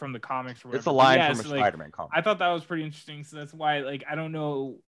pulled from the comics. Or whatever. It's a line from a Spider-Man comic. I thought that was pretty interesting. So that's why, like, I don't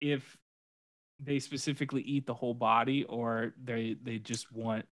know if they specifically eat the whole body or they just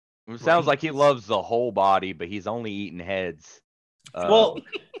want. It sounds like he loves the whole body, but he's only eating heads. Well,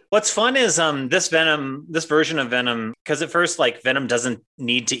 what's fun is this version of Venom, because at first like Venom doesn't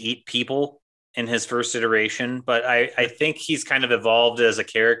need to eat people in his first iteration, but I think he's kind of evolved as a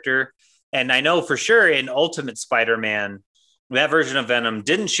character. And I know for sure in Ultimate Spider-Man, that version of Venom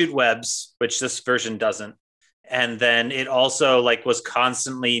didn't shoot webs, which this version doesn't. And then it also like was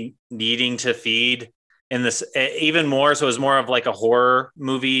constantly needing to feed in this even more. So it was more of like a horror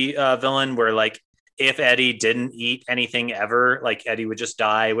movie villain where like if Eddie didn't eat anything ever, like Eddie would just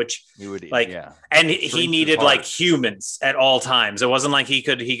die, which He would eat, like, yeah. and he Brings his needed heart. like humans at all times. It wasn't like he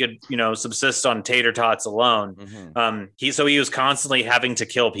could, subsist on tater tots alone. Mhm. He was constantly having to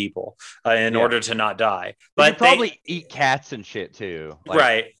kill people in Yeah. order to not die. But But he'd probably eat cats and shit too. Like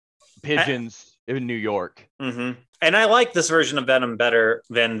right. pigeons in New York. Mm-hmm. And I like this version of Venom better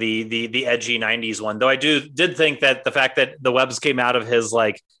than the edgy 90s one, though I did think that the fact that the webs came out of his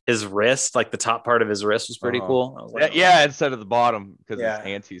wrist, like the top part of his wrist, was pretty cool. I was like, Yeah, instead of the bottom, because Yeah. it's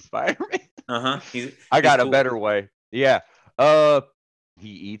anti-Spider-Man. I got a better way. Yeah. He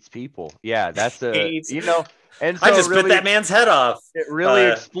eats people. Yeah, that's and so I just really, bit that man's head off. it really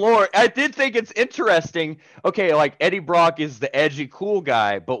explore. I did think it's interesting. Okay, like Eddie Brock is the edgy cool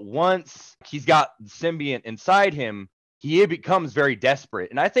guy, but once he's got symbiont inside him, he becomes very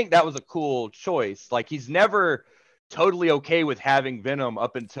desperate. And I think that was a cool choice. Like he's never totally okay with having Venom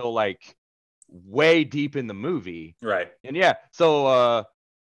up until like way deep in the movie. Right. And yeah, so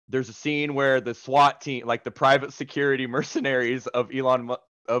there's a scene where the SWAT team, like the private security mercenaries of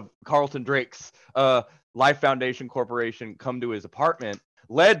Carlton Drake's Life Foundation Corporation, come to his apartment,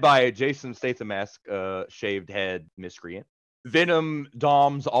 led by a Jason Statham-esque shaved head miscreant. Venom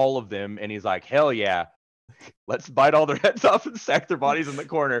doms all of them, and he's like, hell yeah, let's bite all their heads off and stack their bodies in the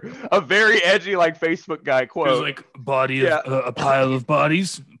corner. A very edgy, like, Facebook guy quote. There's like a pile of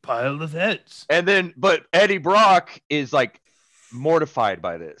bodies, pile of heads. And then, but Eddie Brock is like mortified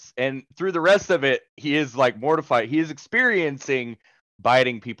by this. And through the rest of it, he is like mortified. He is experiencing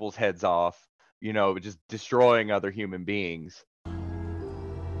biting people's heads off, just destroying other human beings.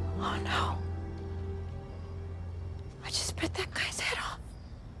 Oh no. I just bit that guy's head off.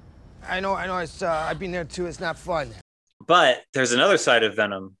 I know. I've been there too. It's not fun. But there's another side of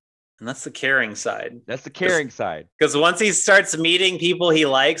Venom, and that's the caring side. That's the caring side. Because once he starts meeting people he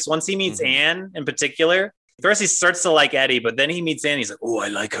likes, once he meets Anne in particular, first he starts to like Eddie, but then he meets Anne, he's like, oh, I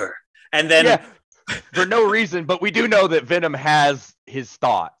like her. And then for no reason, but we do know that Venom has his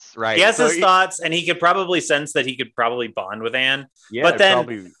thoughts, right? He has his thoughts, and he could probably sense that he could probably bond with Anne. Yeah, but then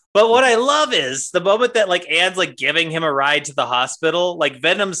probably. But what I love is the moment that like Anne's like giving him a ride to the hospital, like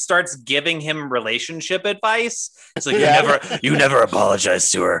Venom starts giving him relationship advice. It's like you never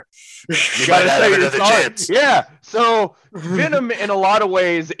apologize to her. You gotta say another chance. Yeah. So Venom in a lot of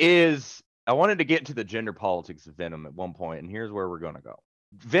ways is, I wanted to get into the gender politics of Venom at one point, and here's where we're gonna go.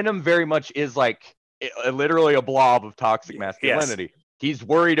 Venom very much is like literally a blob of toxic masculinity. Yes. He's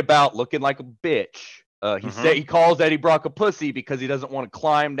worried about looking like a bitch. He calls Eddie Brock a pussy because he doesn't want to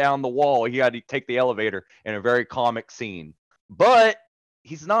climb down the wall. He had to take the elevator in a very comic scene. But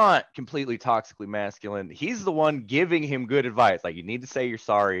he's not completely toxically masculine. He's the one giving him good advice. Like, you need to say you're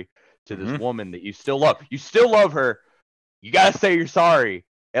sorry to this woman that you still love. You still love her. You got to say you're sorry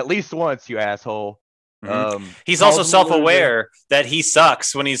at least once, you asshole. He's also self-aware that he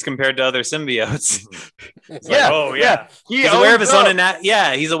sucks when he's compared to other symbiotes. He's aware of his own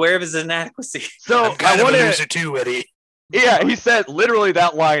he's aware of his inadequacy. So I'm kind of a loser too, Eddie. Yeah, he said literally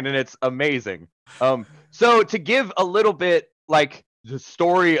that line, and it's amazing. So to give a little bit like the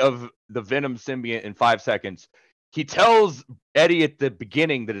story of the Venom symbiote in 5 seconds, he tells Eddie at the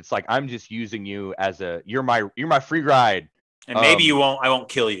beginning that it's like, I'm just using you as you're my free ride. And maybe I won't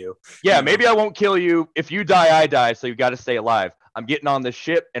kill you. Yeah, maybe I won't kill you. If you die, I die. So you got to stay alive. I'm getting on this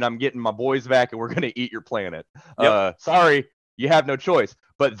ship and I'm getting my boys back and we're going to eat your planet. Yep. Sorry, you have no choice.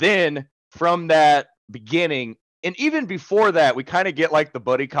 But then from that beginning, and even before that, we kind of get like the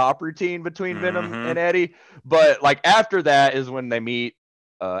buddy cop routine between Venom and Eddie. But like after that is when they meet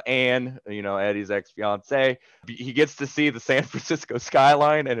Anne, Eddie's ex-fiance. He gets to see the San Francisco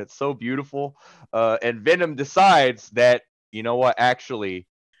skyline and it's so beautiful. And Venom decides that, you know what? Actually,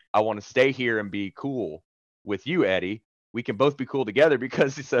 I want to stay here and be cool with you, Eddie. We can both be cool together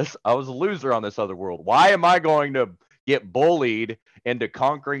because he says, I was a loser on this other world. Why am I going to get bullied into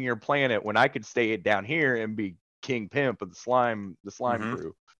conquering your planet when I could stay down here and be King Pimp of the slime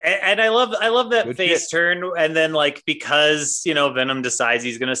crew? And I love that face turn. And then like, because, Venom decides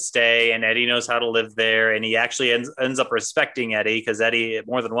he's going to stay and Eddie knows how to live there. And he actually ends up respecting Eddie because Eddie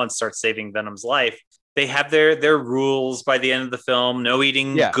more than once starts saving Venom's life. They have their rules by the end of the film. No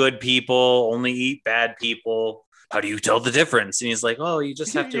eating good people, only eat bad people. How do you tell the difference? And he's like, oh, you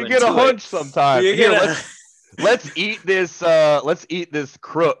just have to. You get a hunch sometimes. Let's eat this. Let's eat this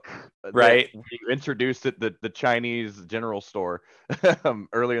crook. Right. You introduced at the Chinese general store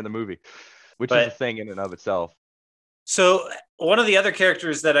earlier in the movie, which is a thing in and of itself. So one of the other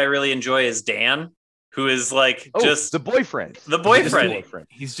characters that I really enjoy is Dan, who is like just the boyfriend.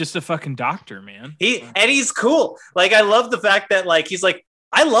 He's just a fucking doctor, man. He's cool. Like, I love the fact that like he's like,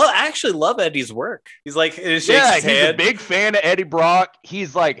 I actually love Eddie's work. He's like, he's a big fan of Eddie Brock.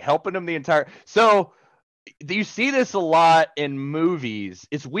 He's like helping him the entire. So you see this a lot in movies.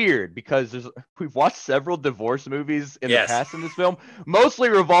 It's weird because we've watched several divorce movies in the past in this film, mostly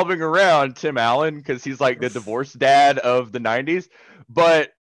revolving around Tim Allen because he's like the divorced dad of the 90s.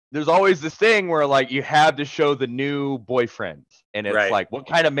 But there's always this thing where like you have to show the new boyfriend, and it's like, what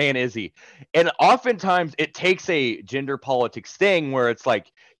kind of man is he? And oftentimes it takes a gender politics thing where it's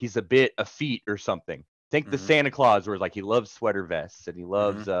like he's a bit effete or something. Think the Santa Claus, where like he loves sweater vests and he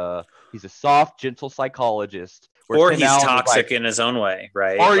loves he's a soft, gentle psychologist. Or he's toxic in his own way,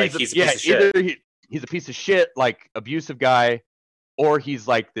 right? Or like he's a piece of shit. Either he's a piece of shit, like abusive guy, or he's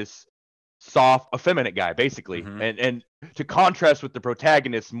like this soft, effeminate guy, basically. And to contrast with the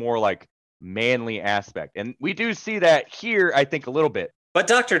protagonist, more like manly aspect. And we do see that here, I think, a little bit. But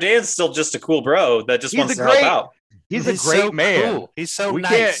Dr. Dan's still just a cool bro that just wants to help out. He's a great man. Cool. He's so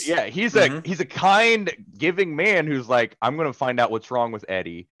nice. He's a kind, giving man who's like, I'm gonna find out what's wrong with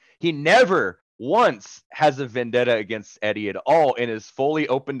Eddie. He never once has a vendetta against Eddie at all, and is fully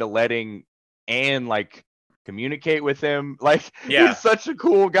open to letting Anne like communicate with him. Like, he's such a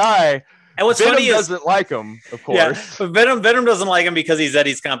cool guy. And what's Venom funny is doesn't like him, of course. Yeah, but Venom doesn't like him because he's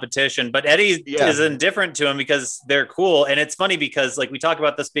Eddie's competition, but Eddie is indifferent to him because they're cool. And it's funny because like we talk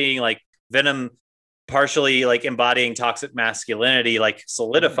about this being like Venom partially like embodying toxic masculinity, like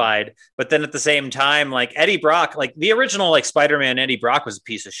solidified, but then at the same time, like Eddie Brock, like the original like Spider-Man Eddie Brock was a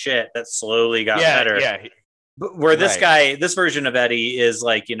piece of shit that slowly got better. Yeah. But where this guy, this version of Eddie is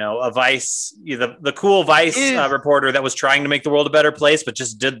like, you know, a Vice, the cool Vice reporter that was trying to make the world a better place, but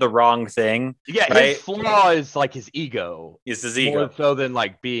just did the wrong thing. Yeah, right? His flaw is like his ego. It's his ego. More so than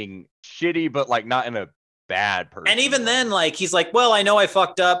like being shitty, but like not in a bad person. And even then, like he's like, well, I know I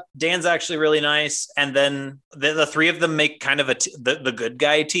fucked up. Dan's actually really nice. And then the three of them make kind of the good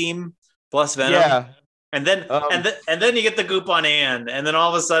guy team plus Venom. Yeah. And then and then you get the goop on Anne, and then all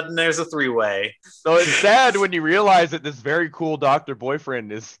of a sudden there's a three-way. So it's sad when you realize that this very cool doctor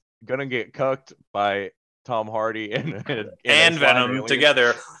boyfriend is gonna get cucked by Tom Hardy and Venom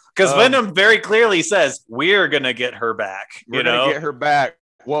together, because Venom very clearly says we're gonna get her back. We're gonna get her back.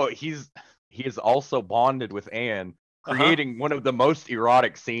 Well, he is also bonded with Anne, creating one of the most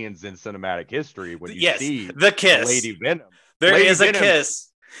erotic scenes in cinematic history. When you see the kiss, Lady Venom, there is a kiss.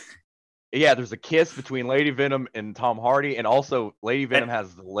 Yeah, there's a kiss between Lady Venom and Tom Hardy, and also Lady Venom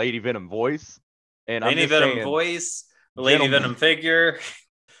has the Lady Venom voice. And Lady Venom voice, Lady Venom figure.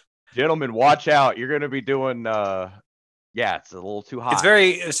 Gentlemen, watch out! You're going to be doing. It's a little too hot.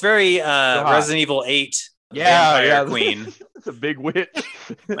 It's very Resident Evil 8. Vampire Queen. It's a big witch.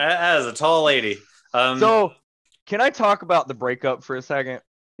 That is a tall lady. So, can I talk about the breakup for a second?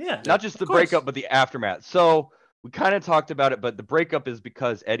 Yeah, not just the breakup, but the aftermath. So. We kind of talked about it, but the breakup is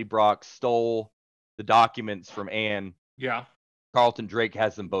because Eddie Brock stole the documents from Anne. Yeah. Carlton Drake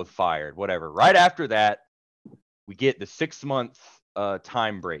has them both fired, whatever. Right after that, we get the 6-month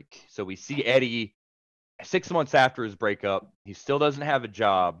time break. So we see Eddie 6 months after his breakup. He still doesn't have a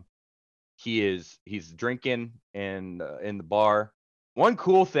job. He's drinking in the bar. One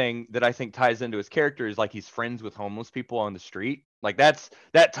cool thing that I think ties into his character is like he's friends with homeless people on the street. Like that's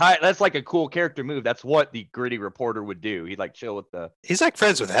like a cool character move. That's what the gritty reporter would do. He'd like chill with he's like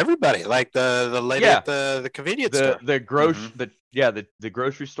friends with everybody, like the lady at the convenience store. The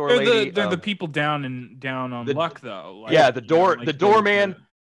grocery store lady. They're the people down on luck though. Like, the doorman.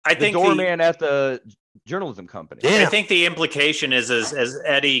 I think the doorman at the journalism company. Yeah. I think the implication is as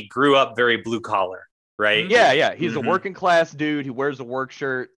Eddie grew up very blue collar, right? Yeah. He's a working class dude. He wears a work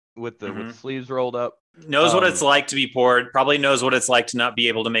shirt with the sleeves rolled up. Knows what it's like to be poor, probably knows what it's like to not be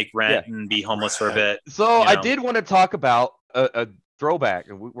able to make rent and be homeless for a bit. So I did want to talk about a throwback.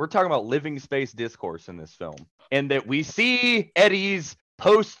 We're talking about living space discourse in this film, and that we see Eddie's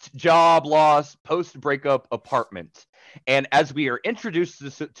post-job loss, post-breakup apartment. And as we are introduced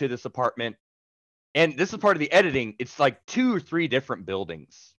to this apartment, and this is part of the editing, it's like 2 or 3 different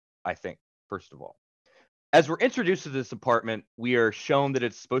buildings, I think, first of all. As we're introduced to this apartment, we are shown that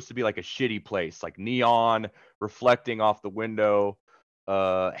it's supposed to be like a shitty place, like neon reflecting off the window,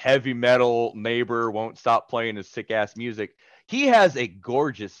 heavy metal neighbor won't stop playing his sick ass music. He has a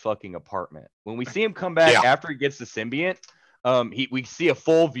gorgeous fucking apartment. When we see him come back after he gets the symbiote, we see a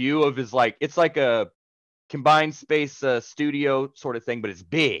full view of his it's like a combined space studio sort of thing, but it's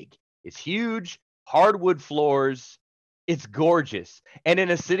big, it's huge, hardwood floors, it's gorgeous. And in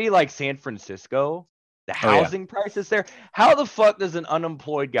a city like San Francisco, the housing prices there. How the fuck does an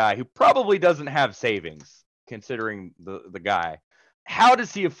unemployed guy who probably doesn't have savings, considering the guy, how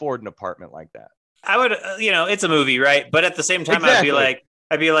does he afford an apartment like that? I would, it's a movie, right? But at the same time, I'd be like,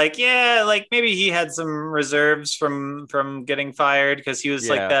 I'd be like, yeah, like maybe he had some reserves from getting fired because he was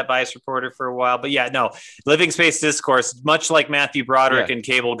like that Vice reporter for a while. But yeah, no, Living Space Discourse, much like Matthew Broderick and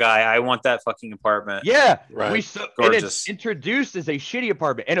Cable Guy, I want that fucking apartment. Yeah, right. And it's introduced as a shitty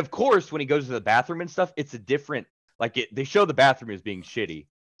apartment, and of course, when he goes to the bathroom and stuff, it's a different. Like they show the bathroom as being shitty,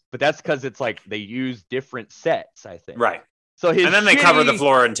 but that's because it's like they use different sets, I think. Right. So and then they cover the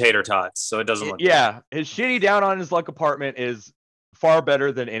floor in tater tots, so it doesn't look. Yeah, good. His shitty down on his luck apartment is far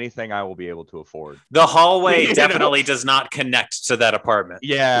better than anything I will be able to afford. The hallway definitely does not connect to that apartment.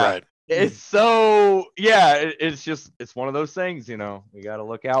 Yeah, right. It's so it's one of those things, you know, you got to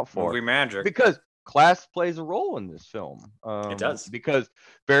look out for. Movie magic. Because class plays a role in this film. It does. Because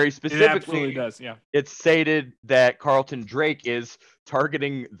very specifically, it absolutely does. Yeah, it's stated that Carlton Drake is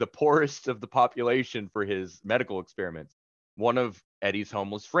targeting the poorest of the population for his medical experiments. One of Eddie's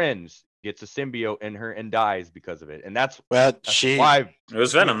homeless friends gets a symbiote in her and dies because of it, and that's why it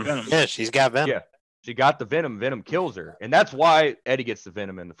was Venom. Yeah, she's got Venom. Yeah, she got the Venom. Venom kills her, and that's why Eddie gets the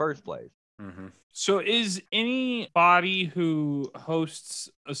Venom in the first place. Mm-hmm. So, is anybody who hosts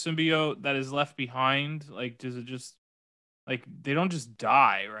a symbiote that is left behind, like, does it just like they don't just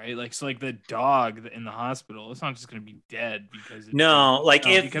die, right? Like, so like the dog in the hospital, it's not just going to be dead because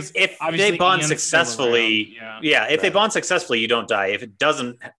if they bond successfully, if they bond successfully, you don't die. If it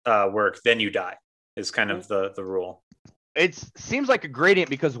doesn't work, then you die. Is kind of the rule. It seems like a gradient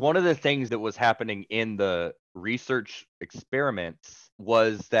because one of the things that was happening in the research experiments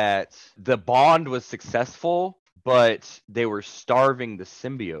was that the bond was successful, but they were starving the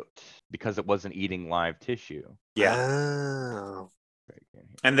symbiote because it wasn't eating live tissue. Yeah. Oh.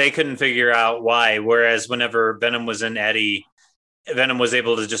 And they couldn't figure out why. Whereas whenever Venom was in Eddie, Venom was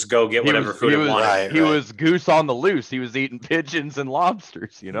able to just go get whatever food he wanted. He was goose on the loose. He was eating pigeons and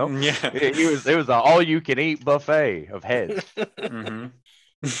lobsters, you know? Yeah. It was an all-you-can-eat buffet of heads. Mm-hmm.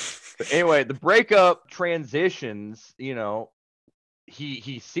 But anyway, the breakup transitions, you know,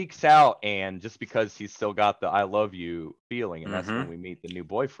 he seeks out Anne just because he's still got the I love you feeling, and that's when we meet the new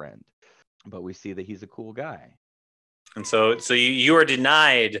boyfriend. But we see that he's a cool guy. And so you are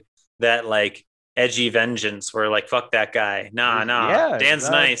denied that like edgy vengeance where like fuck that guy. Nah. Yeah, Dan's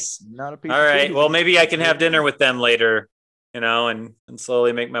nice. Not a piece all right. Well, maybe I can have dinner with them later, you know, and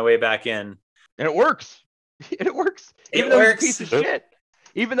slowly make my way back in. And it works. It works. Even though he's a piece of shit.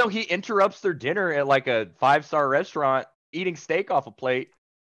 Even though he interrupts their dinner at like a 5-star restaurant, eating steak off a plate,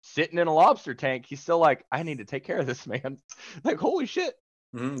 sitting in a lobster tank, he's still like, I need to take care of this man. Like, holy shit.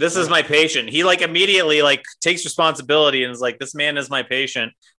 Mm-hmm. This is my patient. He like immediately like takes responsibility and is like, this man is my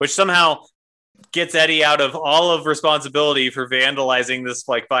patient, which somehow gets Eddie out of all of responsibility for vandalizing this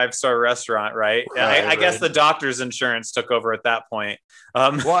like 5-star restaurant, right? I guess the doctor's insurance took over at that point.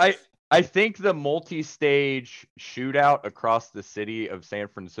 Well, I think the multi-stage shootout across the city of San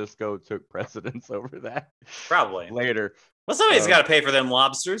Francisco took precedence over that. Probably later. Well, somebody's got to pay for them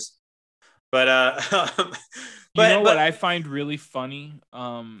lobsters. But what I find really funny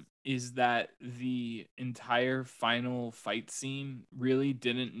is that the entire final fight scene really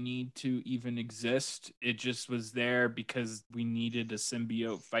didn't need to even exist. It just was there because we needed a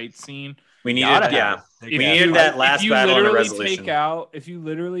symbiote fight scene. We needed that last battle and a resolution. If you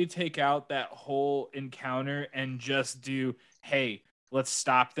literally take out that whole encounter and just do, hey, let's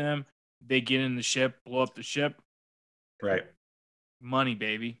stop them. They get in the ship, blow up the ship. Right. Money,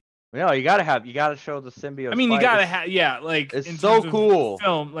 baby. No, you gotta show the symbiote. I mean, you gotta have, like it's so cool.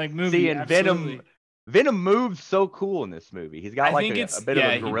 Film, like movie. Seeing Venom moves so cool in this movie. He's got like a bit of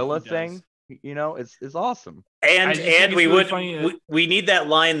a gorilla thing. You know, it's awesome. And we need that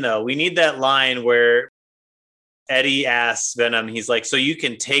line though. We need that line where Eddie asks Venom, he's like, so you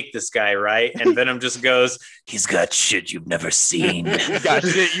can take this guy, right? And Venom just goes, he's got shit you've never seen. He's got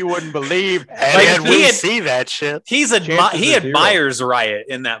shit you wouldn't believe. And we see that shit. He admires Riot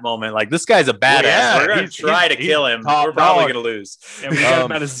in that moment. Like, this guy's a badass. Yeah, we're going to try to kill him. We're probably going to lose. And we got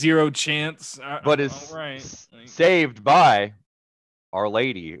about a 0 chance. But it's saved by Our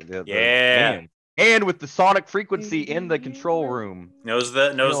Lady. And with the sonic frequency in the control room. Knows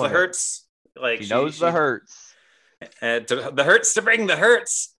the hurts. Like she knows the hurts. The hurts to bring the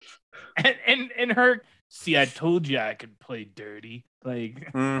hurts. And her, see, I told you I could play dirty. Like,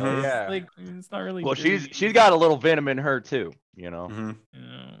 like it's not really. Well, dirty. she's got a little Venom in her too. You know. Mm-hmm.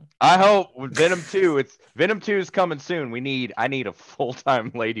 Yeah. I hope with Venom 2, Venom 2 is coming soon. I need a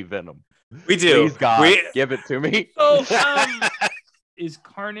full-time Lady Venom. We do. Please God, give it to me. So, is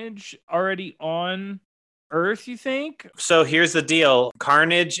Carnage already on Earth, you think? So here's the deal.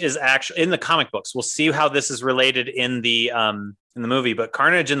 Carnage is actually in the comic books. We'll see how this is related in the in the movie, but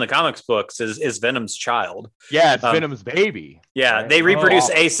Carnage in the comics books is Venom's child. Yeah, it's Venom's baby. Yeah, right? they reproduce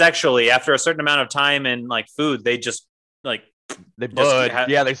asexually after a certain amount of time and like food. They just like they bud.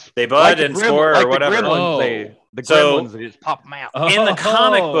 They bud like and spore or whatever. The gremlins, they just pop them out. In the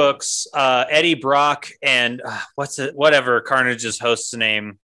comic books, Eddie Brock and whatever Carnage's host's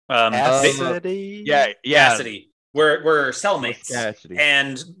name, Cassidy. Cassidy. We're cellmates. Cassidy.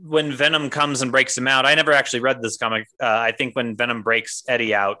 And when Venom comes and breaks him out, I never actually read this comic. I think when Venom breaks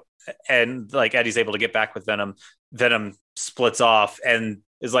Eddie out and like Eddie's able to get back with Venom, Venom splits off and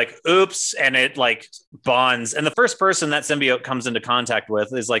is like, oops, and it like bonds. And the first person that symbiote comes into contact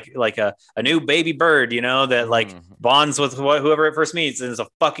with is like a new baby bird, you know, that like bonds with whoever it first meets and is a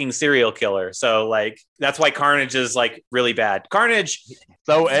fucking serial killer. So like that's why Carnage is like really bad. Carnage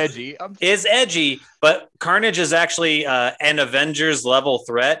so edgy. Is edgy, but Carnage is actually an Avengers level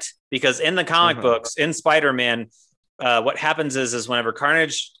threat because in the comic books, in Spider-Man, what happens is whenever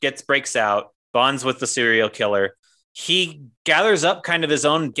Carnage breaks out, bonds with the serial killer, he gathers up kind of his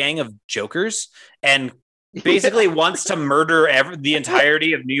own gang of jokers and basically wants to murder the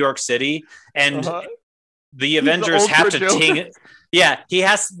entirety of New York City. And the Avengers have to team. Yeah,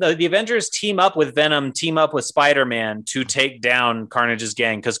 the Avengers team up with Venom, team up with Spider-Man to take down Carnage's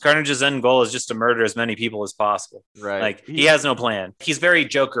gang because Carnage's end goal is just to murder as many people as possible. Right. Like he has no plan. He's very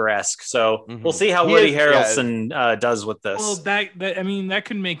Joker-esque. So we'll see how Woody Harrelson does with this. Well, that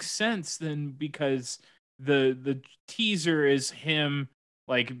could make sense then because the teaser is him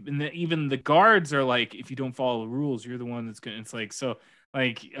like, and even the guards are like, if you don't follow the rules, you're the one that's gonna. It's like so.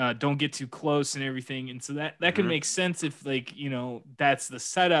 Like don't get too close and everything, and so that can make sense if like that's the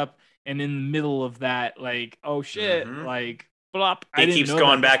setup, and in the middle of that, like oh shit, like blop. He keeps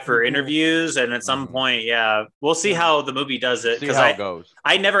going back for interviews, and at some point, we'll see how the movie does it because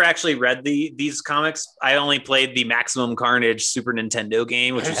I never actually read these comics. I only played the Maximum Carnage Super Nintendo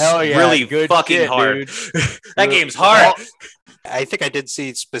game, which is really fucking hard. That game's hard. I think I did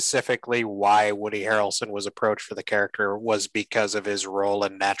see specifically why Woody Harrelson was approached for the character was because of his role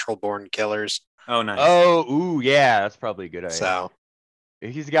in Natural Born Killers. Oh, nice. Oh, ooh, yeah, that's probably a good idea. So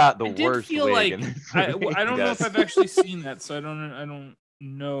he's got the worst feel wig. I don't know if I've actually seen that, so I don't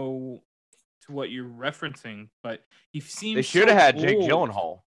know to what you're referencing. But he seems. They should have had Jake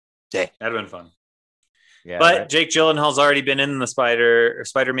Gyllenhaal. Yeah, that'd have been fun. Yeah, but right. Jake Gyllenhaal's already been in the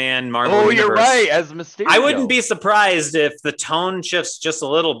Spider-Man Marvel universe. You're right, as Mysterio. I wouldn't be surprised if the tone shifts just a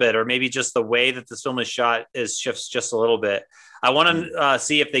little bit, or maybe just the way that this film is shot shifts just a little bit. I want to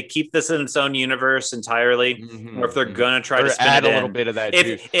see if they keep this in its own universe entirely, or if they're gonna try to spin add it a little bit of that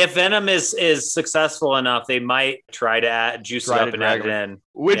juice. If Venom is successful enough, they might try to juice it up and add it in,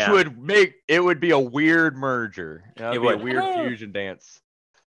 which would be a weird merger. It would be a weird fusion dance.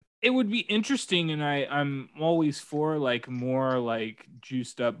 It would be interesting, and I'm always for like more like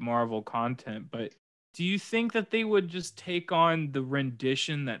juiced up Marvel content, but do you think that they would just take on the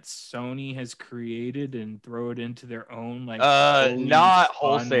rendition that Sony has created and throw it into their own like not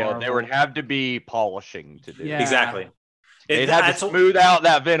wholesale. Marvel? There would have to be polishing to do. Yeah. Exactly. They'd have to smooth out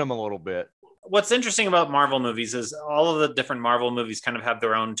that Venom a little bit. What's interesting about Marvel movies is all of the different Marvel movies kind of have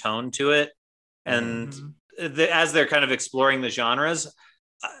their own tone to it, and as they're kind of exploring the genres,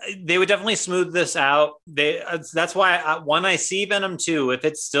 they would definitely smooth this out. That's why when I see Venom 2, if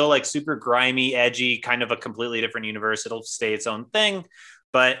it's still like super grimy, edgy, kind of a completely different universe, it'll stay its own thing.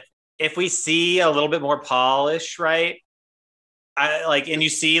 But if we see a little bit more polish, right? And you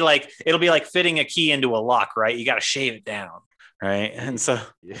see like it'll be like fitting a key into a lock, right? You got to shave it down, right? And so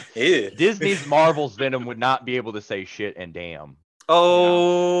Disney's Marvel's Venom would not be able to say shit and damn.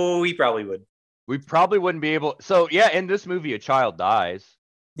 Oh, we probably would. We probably wouldn't be able. So yeah, in this movie, a child dies.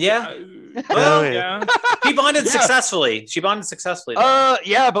 Yeah. Well, She bonded successfully.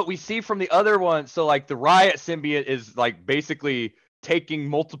 Yeah, but we see from the other one. So like the Riot symbiote is like basically taking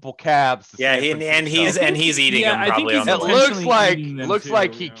multiple cabs. Yeah, he's eating them probably. On the it looks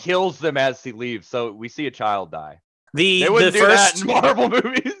like he kills them as he leaves. So we see a child die. They wouldn't do that in Marvel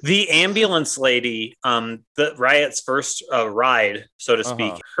movies. The ambulance lady, the Riot's first ride, so to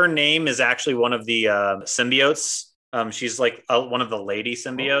speak. Her name is actually one of the symbiotes. She's like one of the lady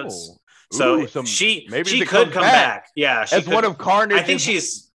symbiotes. So she could come back. Yeah, as one of Carnage. I think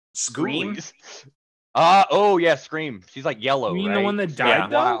she's Scream. Scream. She's like yellow. You mean right? the one that died?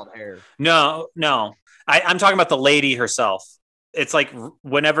 Wild hair. No. I'm talking about the lady herself. It's like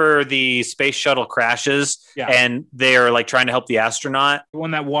whenever the space shuttle crashes and they're like trying to help the astronaut. The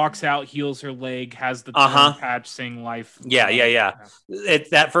one that walks out, heals her leg, has the patch saying life. Yeah.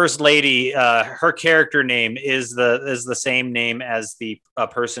 That first lady, her character name is the same name as the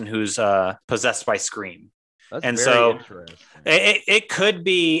person who's possessed by Scream. That's and very so interesting. it could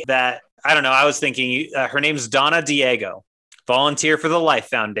be that, I don't know. I was thinking her name's Donna Diego, volunteer for the Life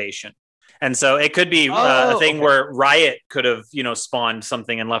Foundation. And so it could be a thing where Riot could have, spawned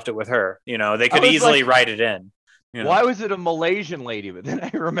something and left it with her. They could easily write it in. Why was it a Malaysian lady? But then I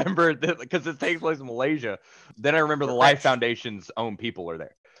remember that because it takes place in Malaysia. Then I remember the Life Foundation's own people are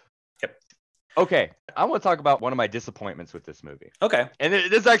there. Yep. Okay, I want to talk about one of my disappointments with this movie. Okay. And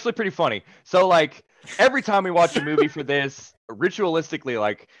it is actually pretty funny. So, like, every time we watch a movie for this, ritualistically,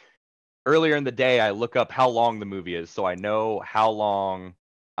 like, earlier in the day, I look up how long the movie is so I know how long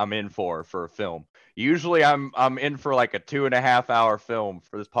I'm in for a film. Usually I'm in for like a 2.5 hour film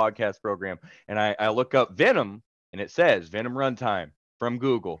for this podcast program. And I look up Venom and it says Venom runtime from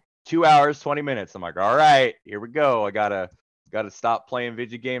Google, 2 hours, 20 minutes. I'm like, all right, here we go. I gotta stop playing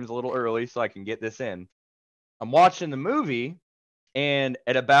video games a little early so I can get this in. I'm watching the movie, and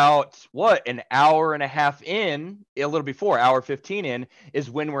at about an hour and a half in, a little before hour 15 in, is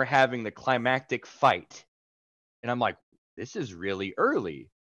when we're having the climactic fight. And I'm like, this is really early.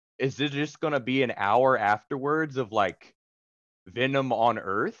 Is it just going to be an hour afterwards of like Venom on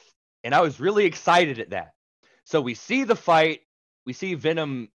Earth? And I was really excited at that. So we see the fight. We see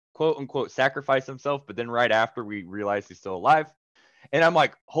Venom, quote unquote, sacrifice himself. But then right after, we realize he's still alive. And I'm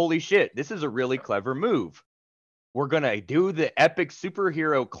like, holy shit, this is a really clever move. We're going to do the epic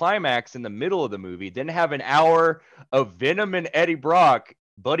superhero climax in the middle of the movie, then have an hour of Venom and Eddie Brock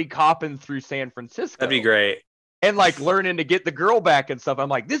buddy copping through San Francisco. That'd be great. And like learning to get the girl back and stuff. I'm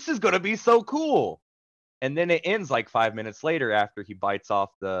like, this is going to be so cool. And then it ends like 5 minutes later after he bites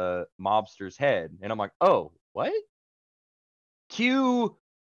off the mobster's head. And I'm like, oh, what? Cue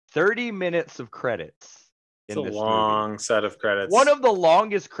 30 minutes of credits. It's a long set of credits. One of the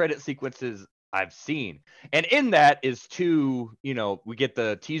longest credit sequences I've seen. And in that is we get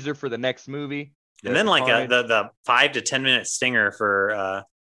the teaser for the next movie. And then like the 5 to 10 minute stinger for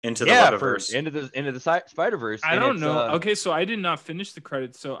Into the Webverse. Into the Spider-Verse. I don't know. Okay, so I did not finish the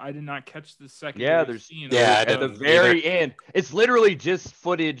credits, so I did not catch the second. Yeah, there's scene. at the very end. It's literally just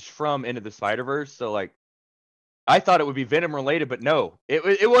footage from Into the Spider-Verse. So like, I thought it would be Venom related, but no,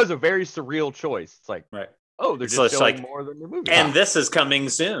 it was a very surreal choice. It's like, right. Oh, they're just showing more than the movie. And this is coming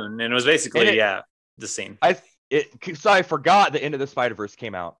soon. And it was basically, the scene. So I forgot the End of the Spider-Verse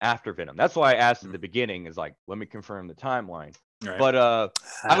came out after Venom. That's why I asked at the beginning, is like, let me confirm the timeline. Right. But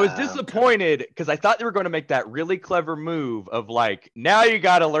I was disappointed because I thought they were going to make that really clever move of like, now you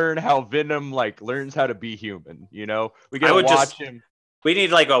got to learn how Venom like learns how to be human. We got to watch him. We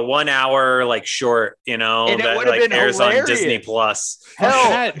need like a 1 hour like short, and that like airs hilarious. on Disney Plus.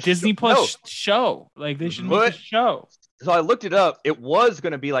 Hell, Disney Plus show. Like they should make a show. So I looked it up. It was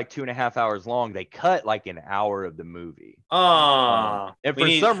going to be like 2.5 hours long. They cut like an hour of the movie. Oh, and for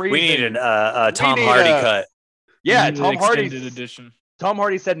some reason we need a Tom Hardy cut. Yeah, Tom Hardy's edition. Tom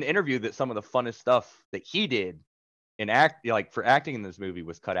Hardy said in an interview that some of the funnest stuff that he did for acting in this movie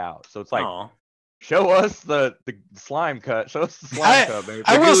was cut out. So it's like, show us the slime cut. Show us the slime cut, baby.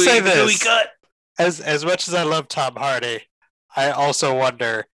 I will say this: as much as I love Tom Hardy, I also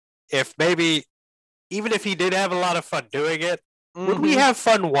wonder if maybe, even if he did have a lot of fun doing it, would we have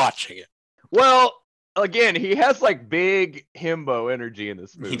fun watching it? Well, again, he has like big himbo energy in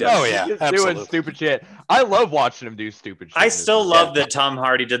this movie. He does. Oh yeah, he's absolutely. doing stupid shit. I love watching him do stupid shit. I still love that Tom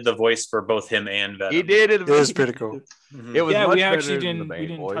Hardy did the voice for both him and Venom. He did it. It was pretty cool. It was. We actually didn't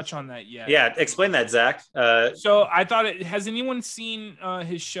touch on that yet. Yeah, explain that, Zach. So I thought has anyone seen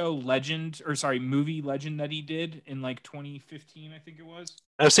his show movie Legend that he did in like 2015, I think it was?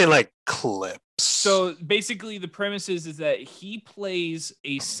 I've seen like clips. So basically the premise is that he plays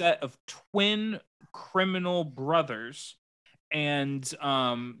a set of twin criminal brothers, and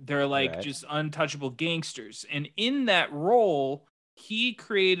they're like just untouchable gangsters. And in that role, he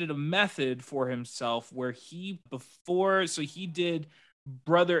created a method for himself where he did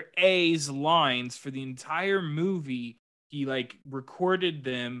brother A's lines for the entire movie. He like recorded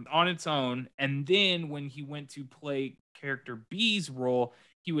them on its own, and then when he went to play character B's role,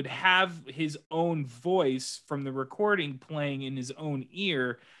 he would have his own voice from the recording playing in his own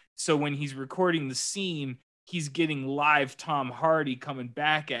ear. So when he's recording the scene, he's getting live Tom Hardy coming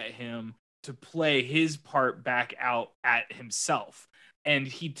back at him to play his part back out at himself. And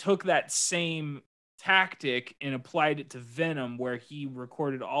he took that same tactic and applied it to Venom, where he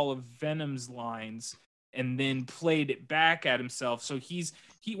recorded all of Venom's lines and then played it back at himself. So he's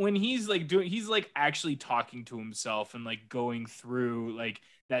actually talking to himself and like going through like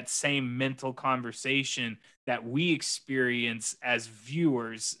that same mental conversation that we experience as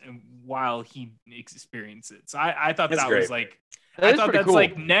viewers while he experiences it. So I thought that was like, I thought that's cool.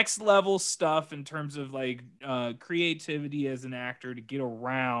 Like next level stuff in terms of like creativity as an actor to get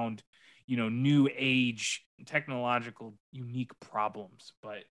around, you know, new age technological unique problems.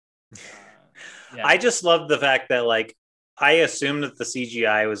 But yeah. I just love the fact that like I assumed that the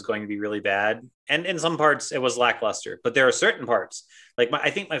CGI was going to be really bad, and in some parts it was lackluster. But there are certain parts, like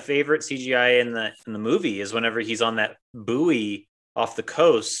I think my favorite CGI in the movie is whenever he's on that buoy off the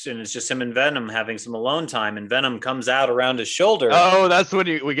coast, and it's just him and Venom having some alone time, and Venom comes out around his shoulder. Oh, that's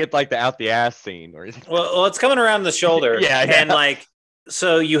when we get like the out the ass scene. Well, it's coming around the shoulder, yeah, and like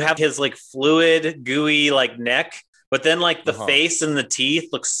so you have his like fluid, gooey like neck. But then like the face and the teeth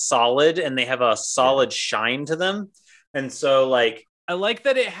look solid, and they have a solid shine to them. And so like I like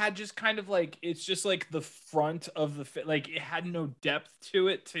that it had just kind of like it's just like the front of the like it had no depth to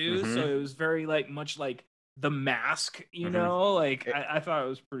it too. So it was very like much like The Mask, you know, like I thought it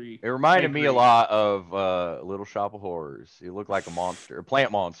was pretty. It reminded me a lot of Little Shop of Horrors. He looked like a monster, a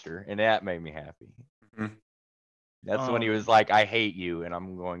plant monster, and that made me happy. That's when he was like, "I hate you, and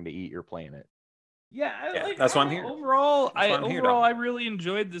I'm going to eat your planet." Yeah, like, that's why I'm here. Overall, I really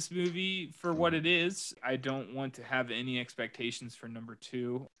enjoyed this movie for what it is. I don't want to have any expectations for number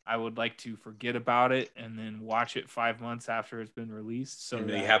 2. I would like to forget about it and then watch it 5 months after it's been released. So and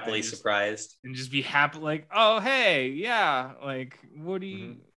be happily surprised. And just be happy, like, oh hey, yeah, like what do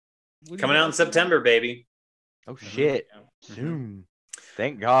you coming out in September, baby. Oh shit. Soon.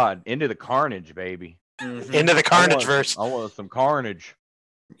 Thank God. Into the carnage, baby. Into the carnage verse. I want some carnage.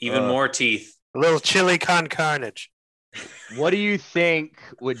 Even more teeth. A little chili con carnage. What do you think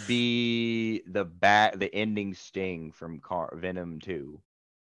would be the ending sting from Venom 2?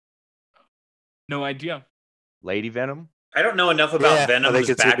 No idea. Lady Venom? I don't know enough about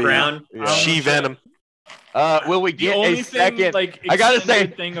Venom's background. She Venom. Will we get a second? Like, I gotta say,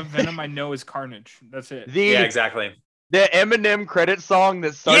 thing of Venom I know is Carnage. That's it. Yeah, exactly. The Eminem credit song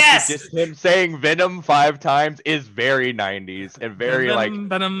that starts with just him saying Venom 5 times is very 90s and very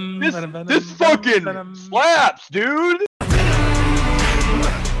this fucking slaps, dude.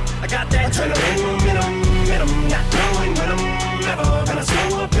 I got that venom, not knowing when I'm never gonna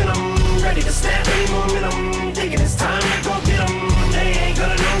slow up in them. Ready to snap any momentum, thinking it's time to go get them. They ain't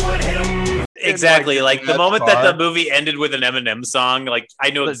gonna know what hit them. Exactly, like the moment that the movie ended with an Eminem song, like I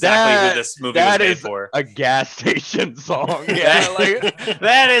know exactly who this movie was made for. A gas station song. Yeah,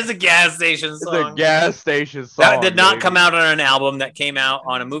 that is a gas station song. It's a gas station song. That did not come out on an album. That came out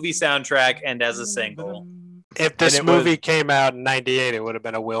on a movie soundtrack and as a single. If this movie came out in '98, it would have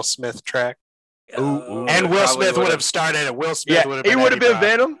been a Will Smith track. And Will Smith would have started it. Will Smith would have been. He would have been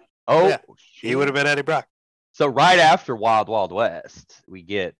Venom. Oh, yeah. He would have been Eddie Brock. So right after Wild Wild West, we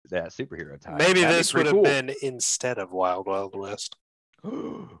get that superhero tie. Maybe this would have been instead of Wild Wild West.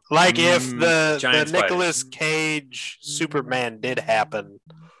 Like if the Nicolas Cage Superman did happen,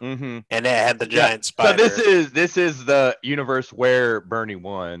 and it had the giant spider. So this is the universe where Bernie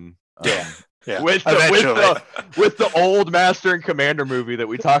won. Yeah. With the old Master and Commander movie that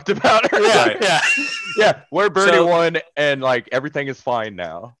we talked about earlier. Yeah, where Bernie won and like everything is fine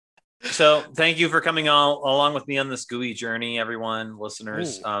now. So thank you for coming along with me on this gooey journey, everyone,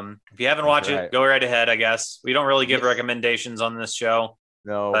 listeners. If you haven't watched it, go right ahead, I guess. We don't really give recommendations on this show.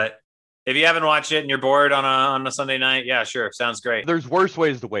 No. But if you haven't watched it and you're bored on a Sunday night, yeah, sure. Sounds great. There's worse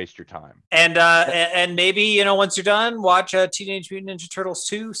ways to waste your time. And maybe, once you're done, watch Teenage Mutant Ninja Turtles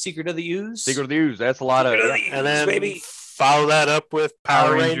 2, Secret of the Ooze. Secret of the Ooze. That's a lot of and then maybe follow that up with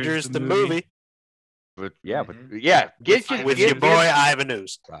Power Rangers the movie. But get with your boy Ivan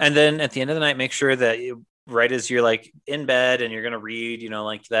Ooze. And then at the end of the night, make sure that right as you're like in bed and you're gonna read,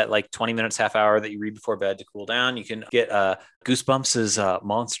 like that 20 minutes, half hour that you read before bed to cool down, you can get Goosebumps'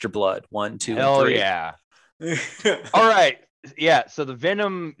 Monster Blood 1, 2, and 3. Yeah. All right. Yeah. So the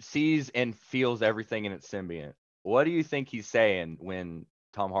Venom sees and feels everything in its symbiont. What do you think he's saying when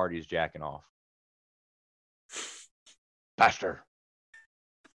Tom Hardy's jacking off? Faster.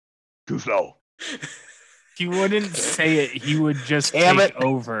 Too slow. He wouldn't say it. He would just take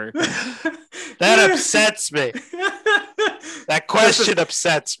over. That upsets me. That question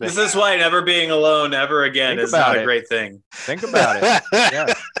upsets me. This is why never being alone ever again is not a great thing. Think about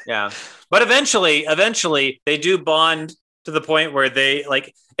it. Yeah. But eventually they do bond to the point where they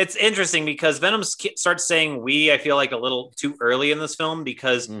it's interesting because Venom starts saying we, I feel like a little too early in this film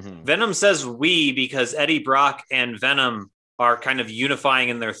because Venom says we because Eddie Brock and Venom are kind of unifying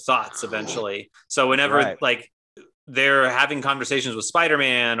in their thoughts eventually. So whenever like they're having conversations with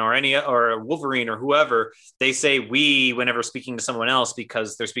Spider-Man or Wolverine or whoever, they say we whenever speaking to someone else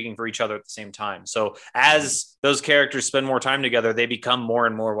because they're speaking for each other at the same time. So as those characters spend more time together, they become more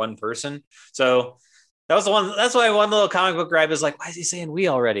and more one person. So that was the one. That's why one little comic book gripe is like, why is he saying we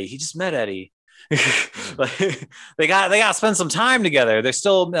already? He just met Eddie. Like, they got to spend some time together. They're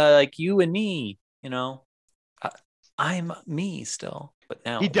still like you and me, you know. I'm me still, but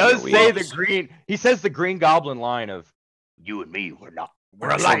now he does say he says the Green Goblin line of you and me, we're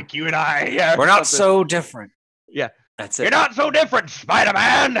alike, you and I. Yeah, we're not so different. Yeah, that's it. You're not so different,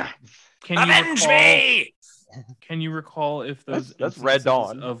 Spider-Man. Avenge me. Can you recall if those that's Red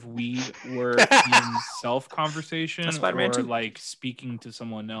Dawn of we were in self-conversation or too. like speaking to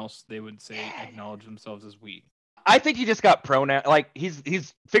someone else, they would say acknowledge themselves as we? I think he just got pronoun. Like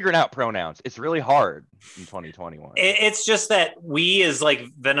he's figuring out pronouns. It's really hard in 2021. It's just that we is like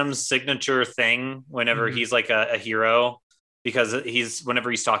Venom's signature thing whenever he's like a hero, because whenever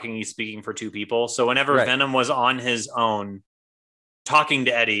he's talking, he's speaking for two people. So whenever Venom was on his own talking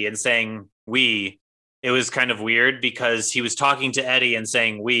to Eddie and saying we, it was kind of weird because he was talking to Eddie and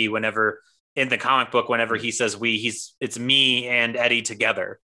saying we whenever in the comic book, whenever he says we, it's me and Eddie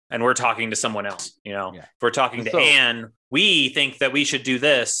together. And we're talking to someone else, you know. If we're talking to Anne, we think that we should do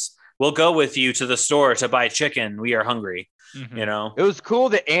this. We'll go with you to the store to buy chicken. We are hungry, you know. It was cool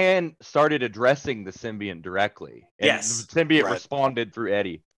that Anne started addressing the symbiote directly. And yes. The symbiote responded through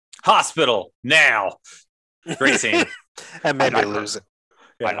Eddie. Hospital, now. Great scene. And maybe like lose it.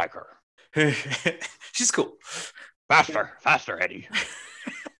 Yeah. I like her. She's cool. Faster, Eddie.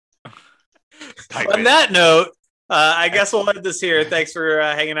 On that note, I guess we'll end this here. Thanks for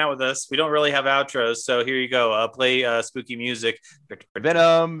hanging out with us. We don't really have outros, so here you go. Play spooky music.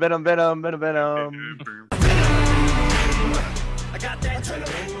 Venom. I got that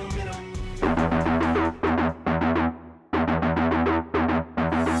adrenaline.